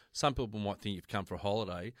America. Some people might think you've come for a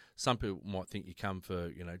holiday. Some people might think you come for,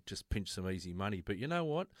 just pinch some easy money. But you know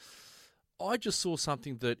what? I just saw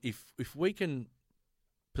something that if we can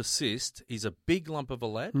persist, he's a big lump of a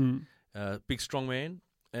lad, big strong man,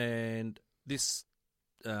 and this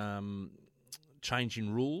change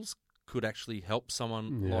in rules could actually help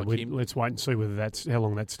someone like him. Let's wait and see whether how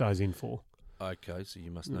long that stays in for. Okay, so you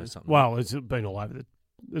must know something. Well, it's been all over.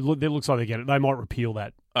 It looks like they get it. They might repeal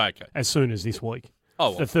that as soon as this week.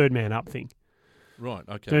 Oh, the third man up thing. Right,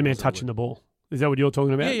 okay. Third man touching the ball. Is that what you're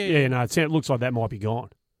talking about? Yeah. No, it looks like that might be gone.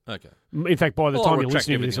 Okay. In fact, by the time you're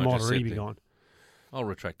listening to this, it everything I might just already said be then. gone. I'll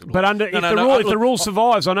retract it all. But if the rule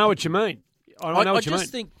survives, I know what you mean. I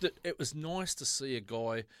just think that it was nice to see a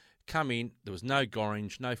guy come in. There was no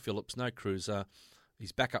Gorringe, no Phillips, no Cruiser.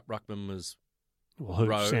 His backup ruckman was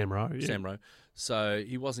Sam Rowe. Yeah. Sam Rowe. So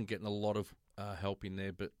he wasn't getting a lot of help in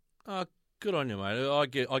there. But good on you,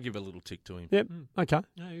 mate. I give a little tick to him. Yep. Okay.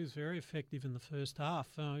 No, he was very effective in the first half.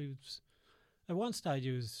 At one stage,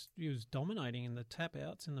 he was dominating in the tap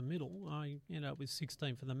outs in the middle. It was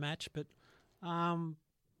 16 for the match, but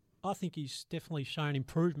I think he's definitely shown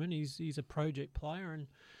improvement. He's a project player, and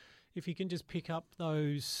if he can just pick up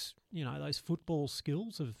those football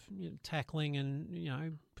skills of tackling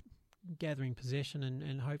and gathering possession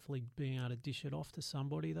and hopefully being able to dish it off to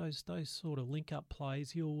somebody, those sort of link up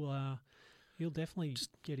plays, he'll definitely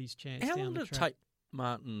get his chance. How long did it take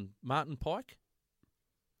Martin Pike?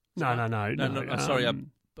 No. Sorry,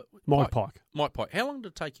 Mike Pike. Mike Pike. How long did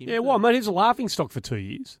it take him? Yeah, well, mate, he was a laughing stock for 2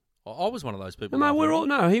 years. I was one of those people.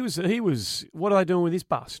 He was. What are they doing with this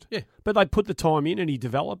bust? Yeah, but they put the time in, and he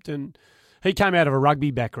developed, and he came out of a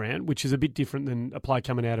rugby background, which is a bit different than a player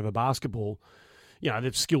coming out of a basketball.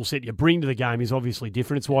 The skill set you bring to the game is obviously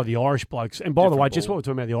different. It's why the Irish blokes, and by the way, just while we're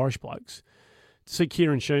talking about the Irish blokes, see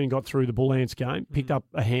Kieran Sheehan got through the Bull Ants game, picked up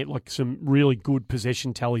some really good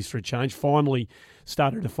possession tallies for a change, finally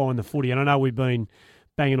started to find the footy. And I know we've been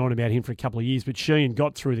banging on about him for a couple of years, but Sheehan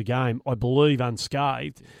got through the game, I believe,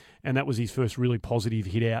 unscathed, and that was his first really positive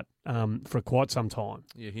hit out for quite some time.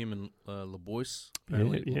 Yeah, him and LeBoyce.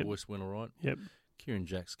 Apparently, LeBoyce went all right. Yep. Kieran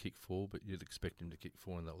Jack's kicked 4, but you'd expect him to kick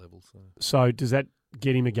 4 in that level. So does that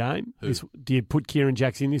get him a game? Do you put Kieran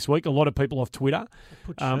Jacks in this week? A lot of people off Twitter.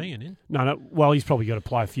 Put Sheehan in. No. Well, he's probably got to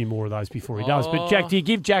play a few more of those before he does. But Jack, do you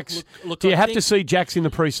give Jacks? Do you have to see Jacks in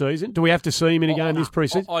the preseason? Do we have to see him in a game this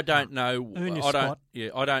preseason? I don't know.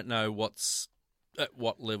 I don't know what's at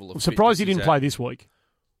what level of. I'm surprised he didn't play this week.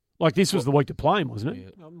 Like this was the week to play him, wasn't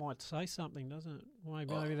it? Yeah. It might say something, doesn't it?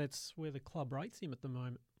 Maybe that's where the club rates him at the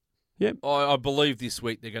moment. Yep. I believe this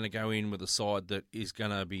week they're going to go in with a side that is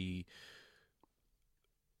going to be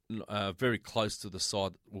very close to the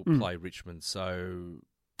side that will play Richmond. So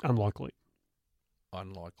unlikely.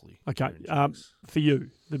 Okay. For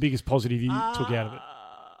you, the biggest positive you took out of it?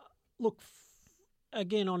 Look,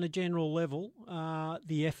 again, on a general level,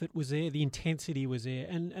 the effort was there, the intensity was there.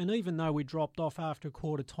 And even though we dropped off after a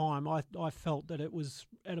quarter time, I felt that it was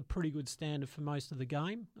at a pretty good standard for most of the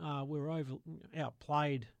game. We were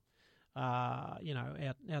outplayed.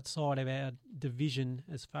 Outside of our division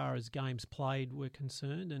as far as games played were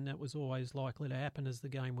concerned, and that was always likely to happen as the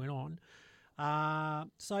game went on.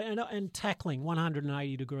 And tackling,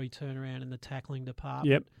 180-degree turnaround in the tackling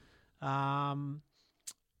department. Yep.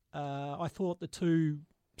 I thought the two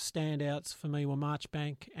standouts for me were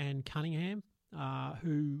Marchbank and Cunningham,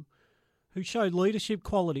 who showed leadership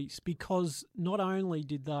qualities because not only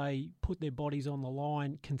did they put their bodies on the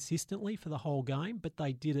line consistently for the whole game, but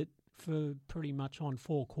they did it for pretty much on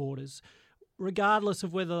 4 quarters. Regardless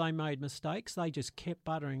of whether they made mistakes, they just kept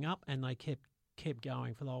buttering up and they kept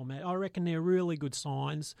going for the whole match. I reckon they're really good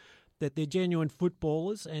signs that they're genuine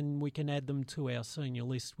footballers, and we can add them to our senior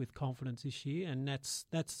list with confidence this year, and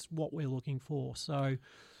that's what we're looking for. So,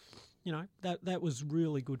 that was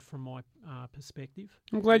really good from my perspective.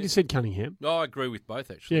 I'm glad you said Cunningham. No, I agree with both,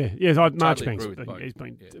 actually. Yeah. Marchbank's he's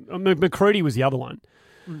been. McCready was the other one.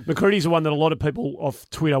 McCready's the one that a lot of people off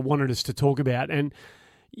Twitter wanted us to talk about, and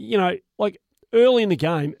early in the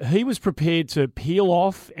game, he was prepared to peel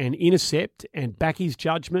off and intercept and back his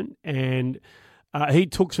judgment, and he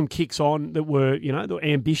took some kicks on that were, that were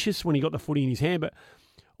ambitious when he got the footy in his hand. But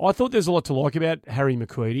I thought there's a lot to like about Harry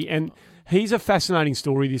McCready, and he's a fascinating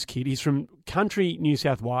story, this kid. He's from country New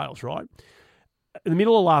South Wales, right? In the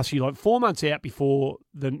middle of last year, like 4 months out before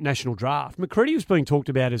the national draft, McCready was being talked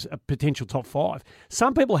about as a potential top 5.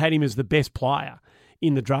 Some people had him as the best player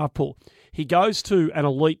in the draft pool. He goes to an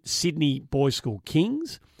elite Sydney boys' school,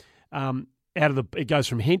 Kings. It goes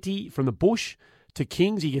from Henty, from the bush, to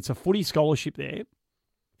Kings. He gets a footy scholarship there,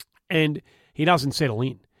 and he doesn't settle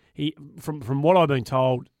in. He, from what I've been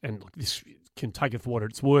told, and look, this can take it for what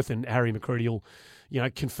it's worth, and Harry McCready will,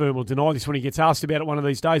 confirm or deny this when he gets asked about it one of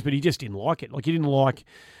these days, but he just didn't like it. Like, he didn't like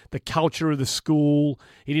the culture of the school.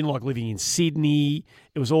 He didn't like living in Sydney.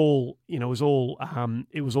 It was all, it was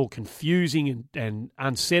all confusing and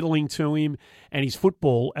unsettling to him, and his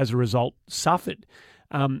football, as a result, suffered.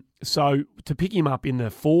 So to pick him up in the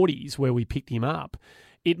 40s, where we picked him up,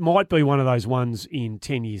 it might be one of those ones in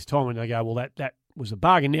 10 years' time when they go, well, that was a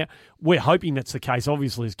bargain. Now, we're hoping that's the case,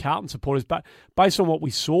 obviously, as Carlton supporters, but based on what we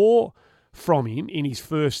saw from him in his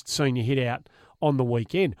first senior hit out on the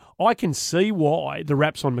weekend, I can see why the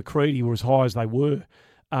raps on McCready were as high as they were.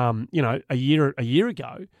 A year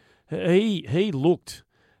ago, he looked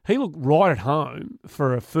right at home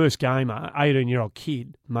for a first gamer, 18-year-old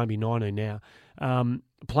kid, maybe 19 now,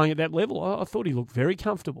 playing at that level. I thought he looked very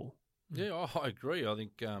comfortable. Yeah, I agree. I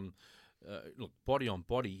think, look, body on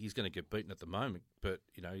body, he's going to get beaten at the moment, but,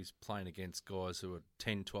 he's playing against guys who are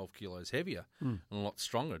 10, 12 kilos heavier and a lot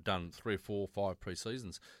stronger, done 3, 4, 5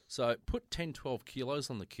 pre-seasons. So put 10, 12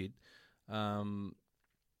 kilos on the kid.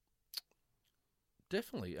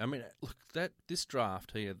 Definitely. I mean, look, this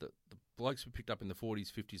draft here, the blokes we picked up in the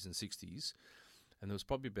 40s, 50s and 60s, and there was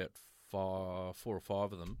probably about 4 or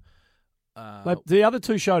 5 of them. The other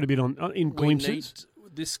two showed a bit in glimpses.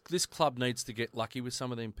 This club needs to get lucky with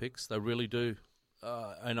some of them picks. They really do.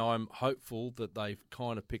 And I'm hopeful that they've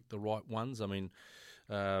kind of picked the right ones. I mean,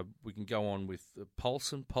 we can go on with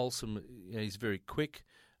Paulson. Paulson, he's very quick.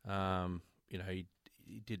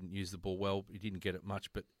 He didn't use the ball well. He didn't get it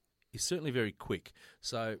much, but he's certainly very quick.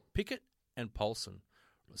 So Pickett and Paulson.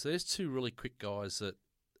 So there's 2 really quick guys that,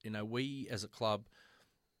 we as a club,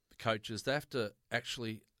 the coaches, they have to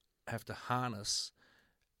harness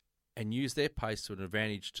and use their pace to an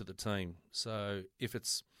advantage to the team. So if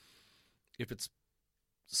it's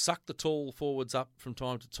suck the tall forwards up from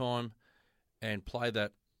time to time and play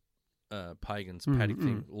that Pagans paddock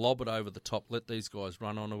thing, lob it over the top, let these guys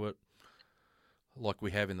run onto it like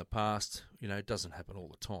we have in the past. It doesn't happen all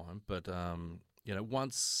the time, but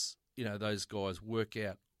once those guys work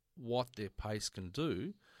out what their pace can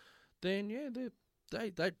do, then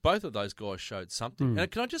they both of those guys showed something. And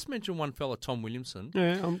can I just mention one fella, Tom Williamson?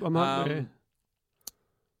 Yeah, I'm up there.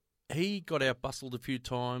 He got out bustled a few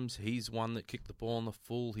times. He's one that kicked the ball in the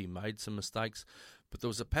full. He made some mistakes. But there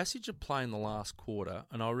was a passage of play in the last quarter,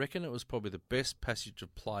 and I reckon it was probably the best passage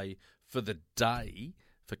of play for the day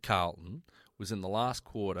for Carlton, was in the last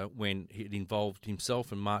quarter when it involved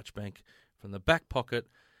himself and Marchbank from the back pocket.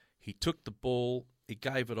 He took the ball, he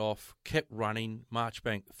gave it off, kept running.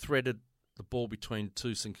 Marchbank threaded the ball between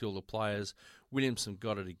 2 St Kilda players. Williamson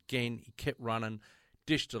got it again. He kept running,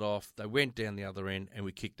 dished it off. They went down the other end, and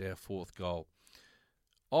we kicked our 4th goal.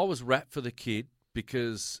 I was rapt for the kid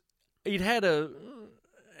because he'd had an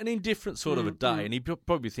indifferent sort of a day, and he'd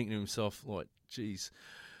probably thinking to himself, like, geez,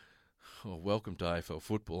 welcome to AFL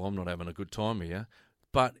football. I'm not having a good time here.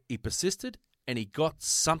 But he persisted, and he got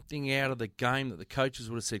something out of the game that the coaches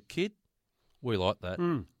would have said, kid, we like that.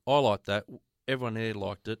 I like that. Everyone there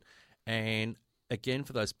liked it. And again,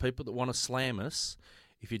 for those people that want to slam us,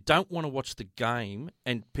 if you don't want to watch the game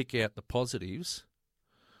and pick out the positives,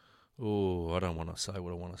 I don't want to say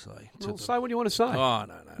what I want to say. Well, say what you want to say. Oh,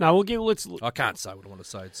 no. No, let's. I can't say what I want to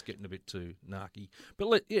say. It's getting a bit too narky.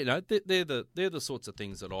 But they're the sorts of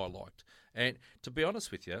things that I liked. And to be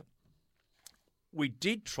honest with you, we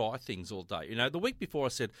did try things all day. The week before I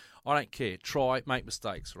said, I don't care, try, make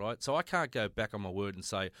mistakes, right? So I can't go back on my word and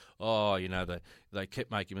say, they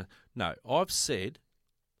kept making. No, I've said,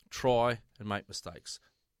 try and make mistakes.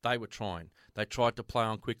 They were trying. They tried to play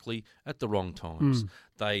on quickly at the wrong times.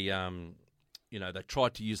 They, they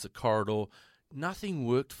tried to use the corridor. Nothing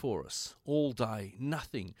worked for us all day.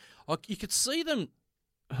 Nothing. You could see them,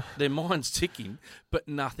 their minds ticking, but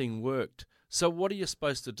nothing worked. So what are you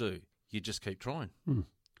supposed to do? You just keep trying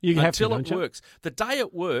until it works. The day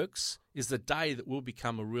it works is the day that we'll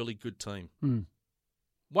become a really good team.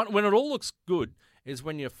 When it all looks good is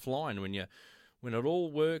when you're flying. When it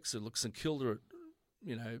all works, it looks St Kilda,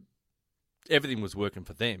 everything was working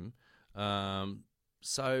for them.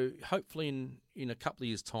 So hopefully in a couple of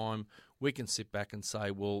years' time, we can sit back and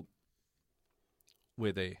say, well,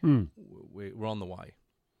 we're there. We're on the way.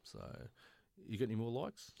 So you got any more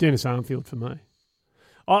likes? Dennis Armfield for me.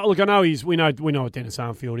 Look, I know we know what Dennis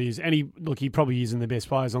Armfield is, and he probably isn't the best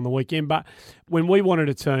players on the weekend. But when we wanted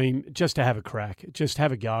a team just to have a crack, just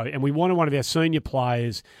have a go, and we wanted one of our senior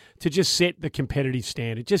players to just set the competitive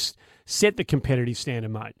standard,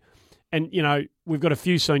 mate. And we've got a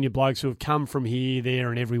few senior blokes who have come from here, there,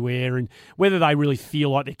 and everywhere, and whether they really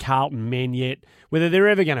feel like they're Carlton men yet, whether they're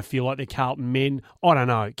ever going to feel like they're Carlton men, I don't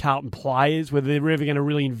know. Carlton players, whether they're ever going to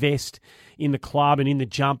really invest in the club and in the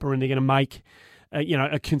jumper, and they're going to make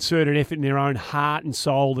a concerted effort in their own heart and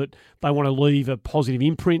soul that they want to leave a positive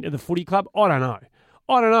imprint at the footy club. I don't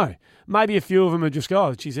know. Maybe a few of them are just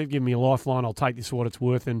go, geez, they've given me a lifeline. I'll take this for what it's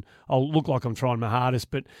worth, and I'll look like I'm trying my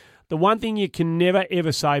hardest. But the one thing you can never,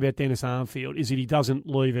 ever say about Dennis Armfield is that he doesn't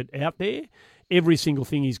leave it out there. Every single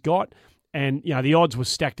thing he's got. And, the odds were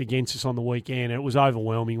stacked against us on the weekend, and it was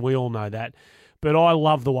overwhelming. We all know that. But I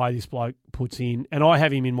love the way this bloke puts in, and I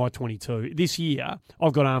have him in my 22. This year,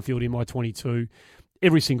 I've got Armfield in my 22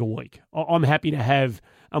 every single week. I'm happy to have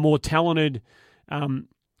a more talented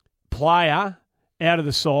player out of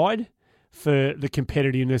the side for the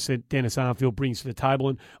competitiveness that Dennis Armfield brings to the table.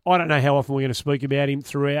 And I don't know how often we're going to speak about him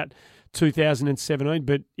throughout 2017,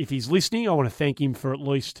 but if he's listening, I want to thank him for at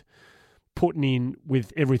least putting in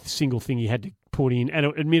with every single thing he had to put in. And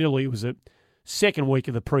admittedly, it was a second week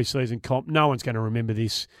of the pre-season comp. No one's going to remember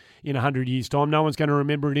this in 100 years' time. No one's going to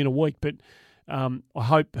remember it in a week. But I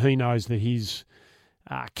hope he knows that his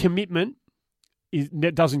commitment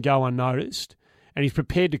doesn't go unnoticed, and he's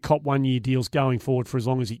prepared to cop one-year deals going forward for as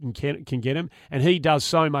long as he can get them. And he does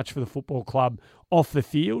so much for the football club off the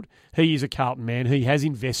field. He is a Carlton man. He has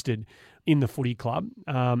invested in the footy club,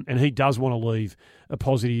 and he does want to leave a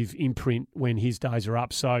positive imprint when his days are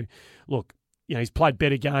up. So, look, he's played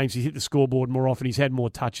better games. He's hit the scoreboard more often. He's had more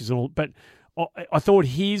touches and all. But I thought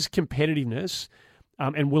his competitiveness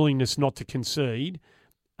and willingness not to concede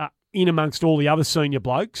in amongst all the other senior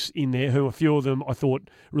blokes in there, who a few of them I thought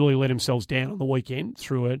really let themselves down on the weekend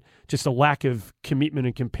through just a lack of commitment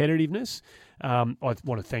and competitiveness. I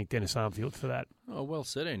want to thank Dennis Armfield for that. Oh, well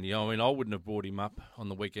said, Andy. I mean, I wouldn't have brought him up on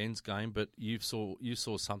the weekend's game, but you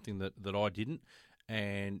saw something that I didn't.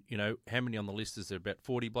 And, how many on the list is there? About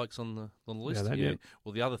 40 blokes on the list? Yeah.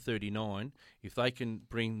 Well, the other 39, if they can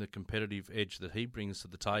bring the competitive edge that he brings to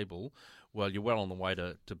the table, well, you're well on the way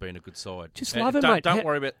to being a good side. Just love it, mate. Don't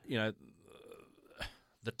worry about,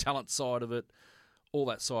 the talent side of it, all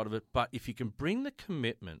that side of it. But if you can bring the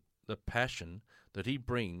commitment, the passion that he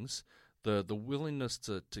brings, the willingness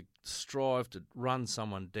to strive to run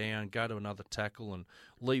someone down, go to another tackle and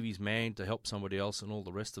leave his man to help somebody else and all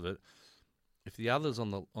the rest of it, if the others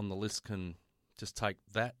on the list can just take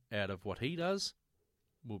that out of what he does,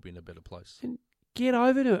 we'll be in a better place. And get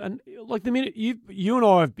over to it. And like the minute you and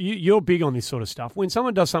I, you're big on this sort of stuff. When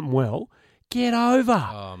someone does something well, get over.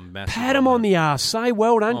 Pat him on the arse. Say,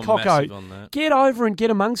 well done, Cocko. Get over and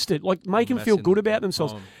get amongst it. Like, make him feel good about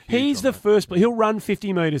themselves. He's the first. He'll run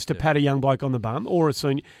 50 metres to pat a young bloke on the bum or a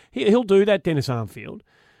senior. He'll do that, Dennis Armfield.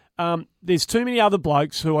 There's too many other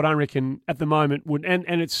blokes who I don't reckon at the moment would, and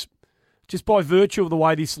it's just by virtue of the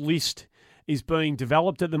way this list is being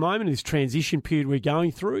developed at the moment, this transition period we're going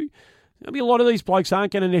through, a lot of these blokes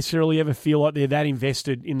aren't going to necessarily ever feel like they're that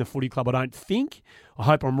invested in the footy club, I don't think. I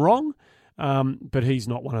hope I'm wrong, but he's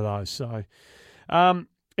not one of those. So,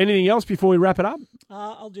 anything else before we wrap it up?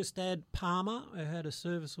 I'll just add Palmer, who had a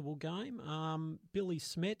serviceable game. Billy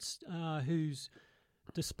Smets, whose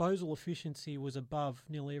disposal efficiency was above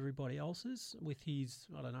nearly everybody else's with his,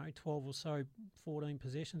 12 or so, 14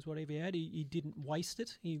 possessions, whatever he had. He didn't waste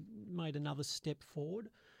it. He made another step forward.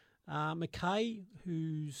 McKay,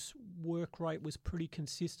 whose work rate was pretty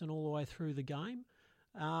consistent all the way through the game.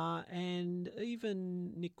 And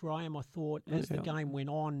even Nick Graham, I thought, as the game went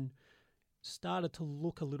on, started to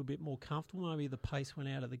look a little bit more comfortable. Maybe the pace went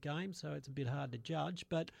out of the game, so it's a bit hard to judge.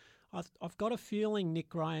 But I've got a feeling Nick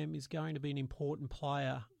Graham is going to be an important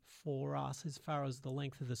player for us as far as the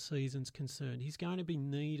length of the season's concerned. He's going to be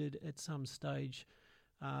needed at some stage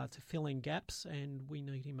to fill in gaps, and we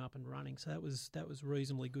need him up and running. So that was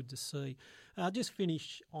reasonably good to see. I'll just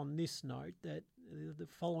finish on this note that the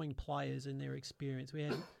following players and their experience. We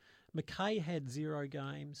had McKay had 0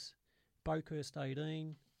 games, Boakhurst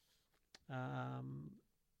 18,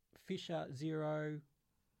 Fisher 0.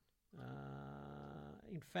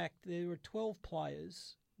 In fact, there were 12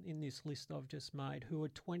 players in this list I've just made who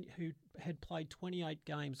had played 28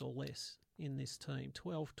 games or less in this team.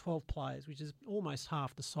 12 players, which is almost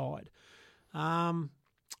half the side.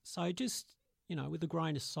 So just, with a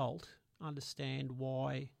grain of salt, understand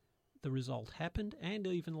why the result happened, and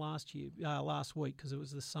even last week, because it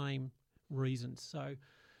was the same reasons. So,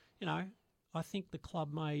 I think the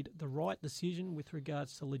club made the right decision with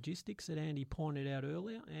regards to logistics that Andy pointed out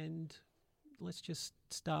earlier, and let's just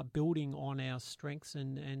start building on our strengths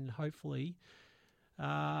and hopefully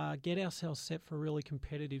get ourselves set for a really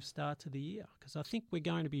competitive start to the year, because I think we're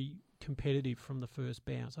going to be competitive from the first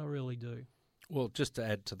bounce. I really do. Well, just to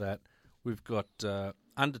add to that, we've got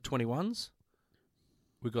under 21s,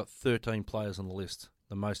 we've got 13 players on the list,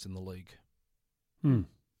 the most in the league.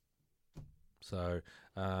 So,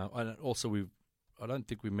 I don't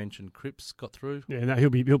think we mentioned Cripps got through. Yeah, no,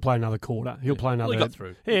 he'll play another quarter. He'll play another. Well, he got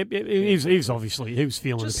through. Yeah, he was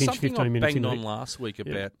feeling Just the pinch 15 minutes. Banged on last week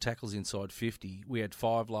about tackles inside 50. We had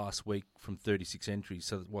 5 last week from 36 entries.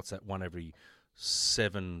 So what's that? 1 every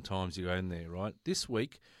 7 times you go in there, right? This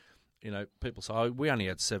week, people say, we only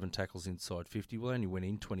had 7 tackles inside 50. We only went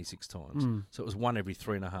in 26 times. So it was 1 every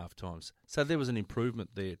 3.5 times. So there was an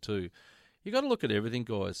improvement there too. You got to look at everything,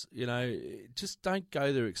 guys. Just don't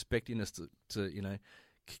go there expecting us to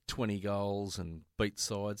kick 20 goals and beat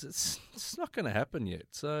sides. It's not going to happen yet.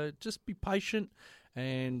 So just be patient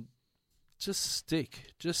and just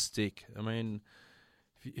stick. Just stick. I mean,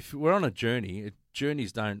 if we're on a journey,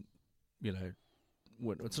 journeys don't,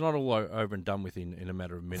 it's not all over and done with in a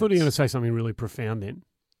matter of minutes. I thought you were going to say something really profound then.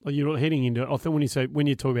 Like you're heading into. I thought when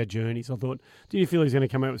you talk about journeys, I thought, do you feel he's going to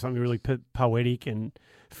come out with something really poetic and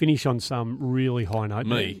finish on some really high note?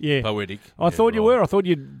 Yeah, poetic. I thought you were. I thought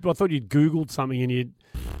you'd Googled something and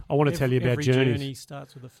I want to tell you about every journeys. Journey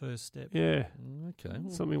starts with the first step. Yeah. Okay.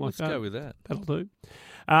 Well, something like that. Let's go with that. That'll do.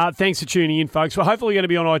 Thanks for tuning in, folks. We're hopefully going to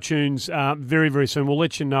be on iTunes very, very soon. We'll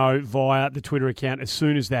let you know via the Twitter account as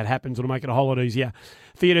soon as that happens. It'll make it a whole lot easier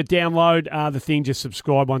for you to download the thing. Just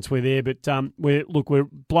subscribe once we're there. But we're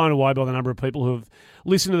blown away by the number of people who have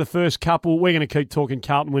listened to the first couple. We're going to keep talking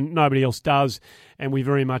Carlton when nobody else does. And we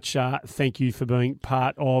very much thank you for being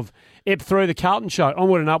part of Ep 3 of the Carlton Show.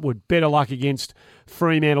 Onward and upward. Better luck against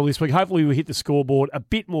Fremantle this week. Hopefully we'll hit the scoreboard a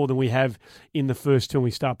bit more than we have in the first two and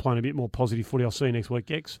we start playing a bit more positive footy. I'll see you next week,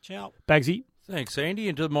 Gex. Ciao. Bagsy. Thanks, Andy.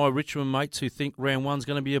 And to my Richmond mates who think round one's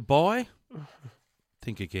going to be a bye,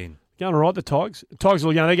 think again. Going all right, the Tigers? Tigers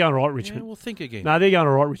are going, they're going all right, Richmond. Yeah, well, think again. No, they're going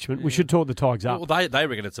all right, Richmond. Yeah. We should talk the Tigers up. Well, they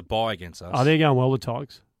reckon it's a bye against us. Oh, they're going well, the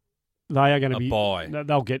Tigers. They are going to be... bye. They're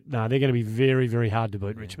going to be very, very hard to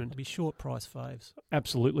beat, Richmond. It'll be short price faves.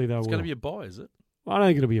 Absolutely, they will. It's going to be a bye, is it? I don't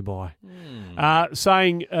think it'll be a bye.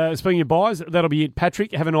 Speaking of buys, that'll be it.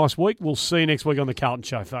 Patrick, have a nice week. We'll see you next week on the Carlton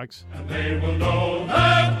Show, folks. And they will know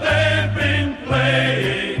that they've been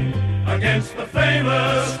playing against the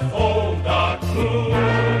famous old dark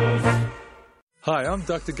blues. Hi, I'm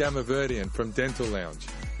Dr. Gamaverdian from Dental Lounge.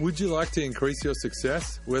 Would you like to increase your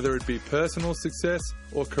success, whether it be personal success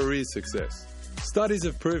or career success? Studies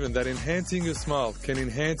have proven that enhancing your smile can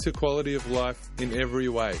enhance your quality of life in every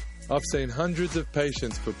way. I've seen hundreds of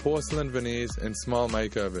patients for porcelain veneers and smile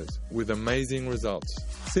makeovers with amazing results.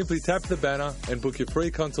 Simply tap the banner and book your free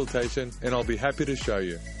consultation and I'll be happy to show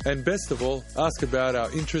you. And best of all, ask about our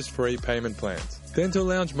interest-free payment plans. Dental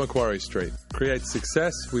Lounge, Macquarie Street. Create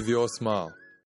success with your smile.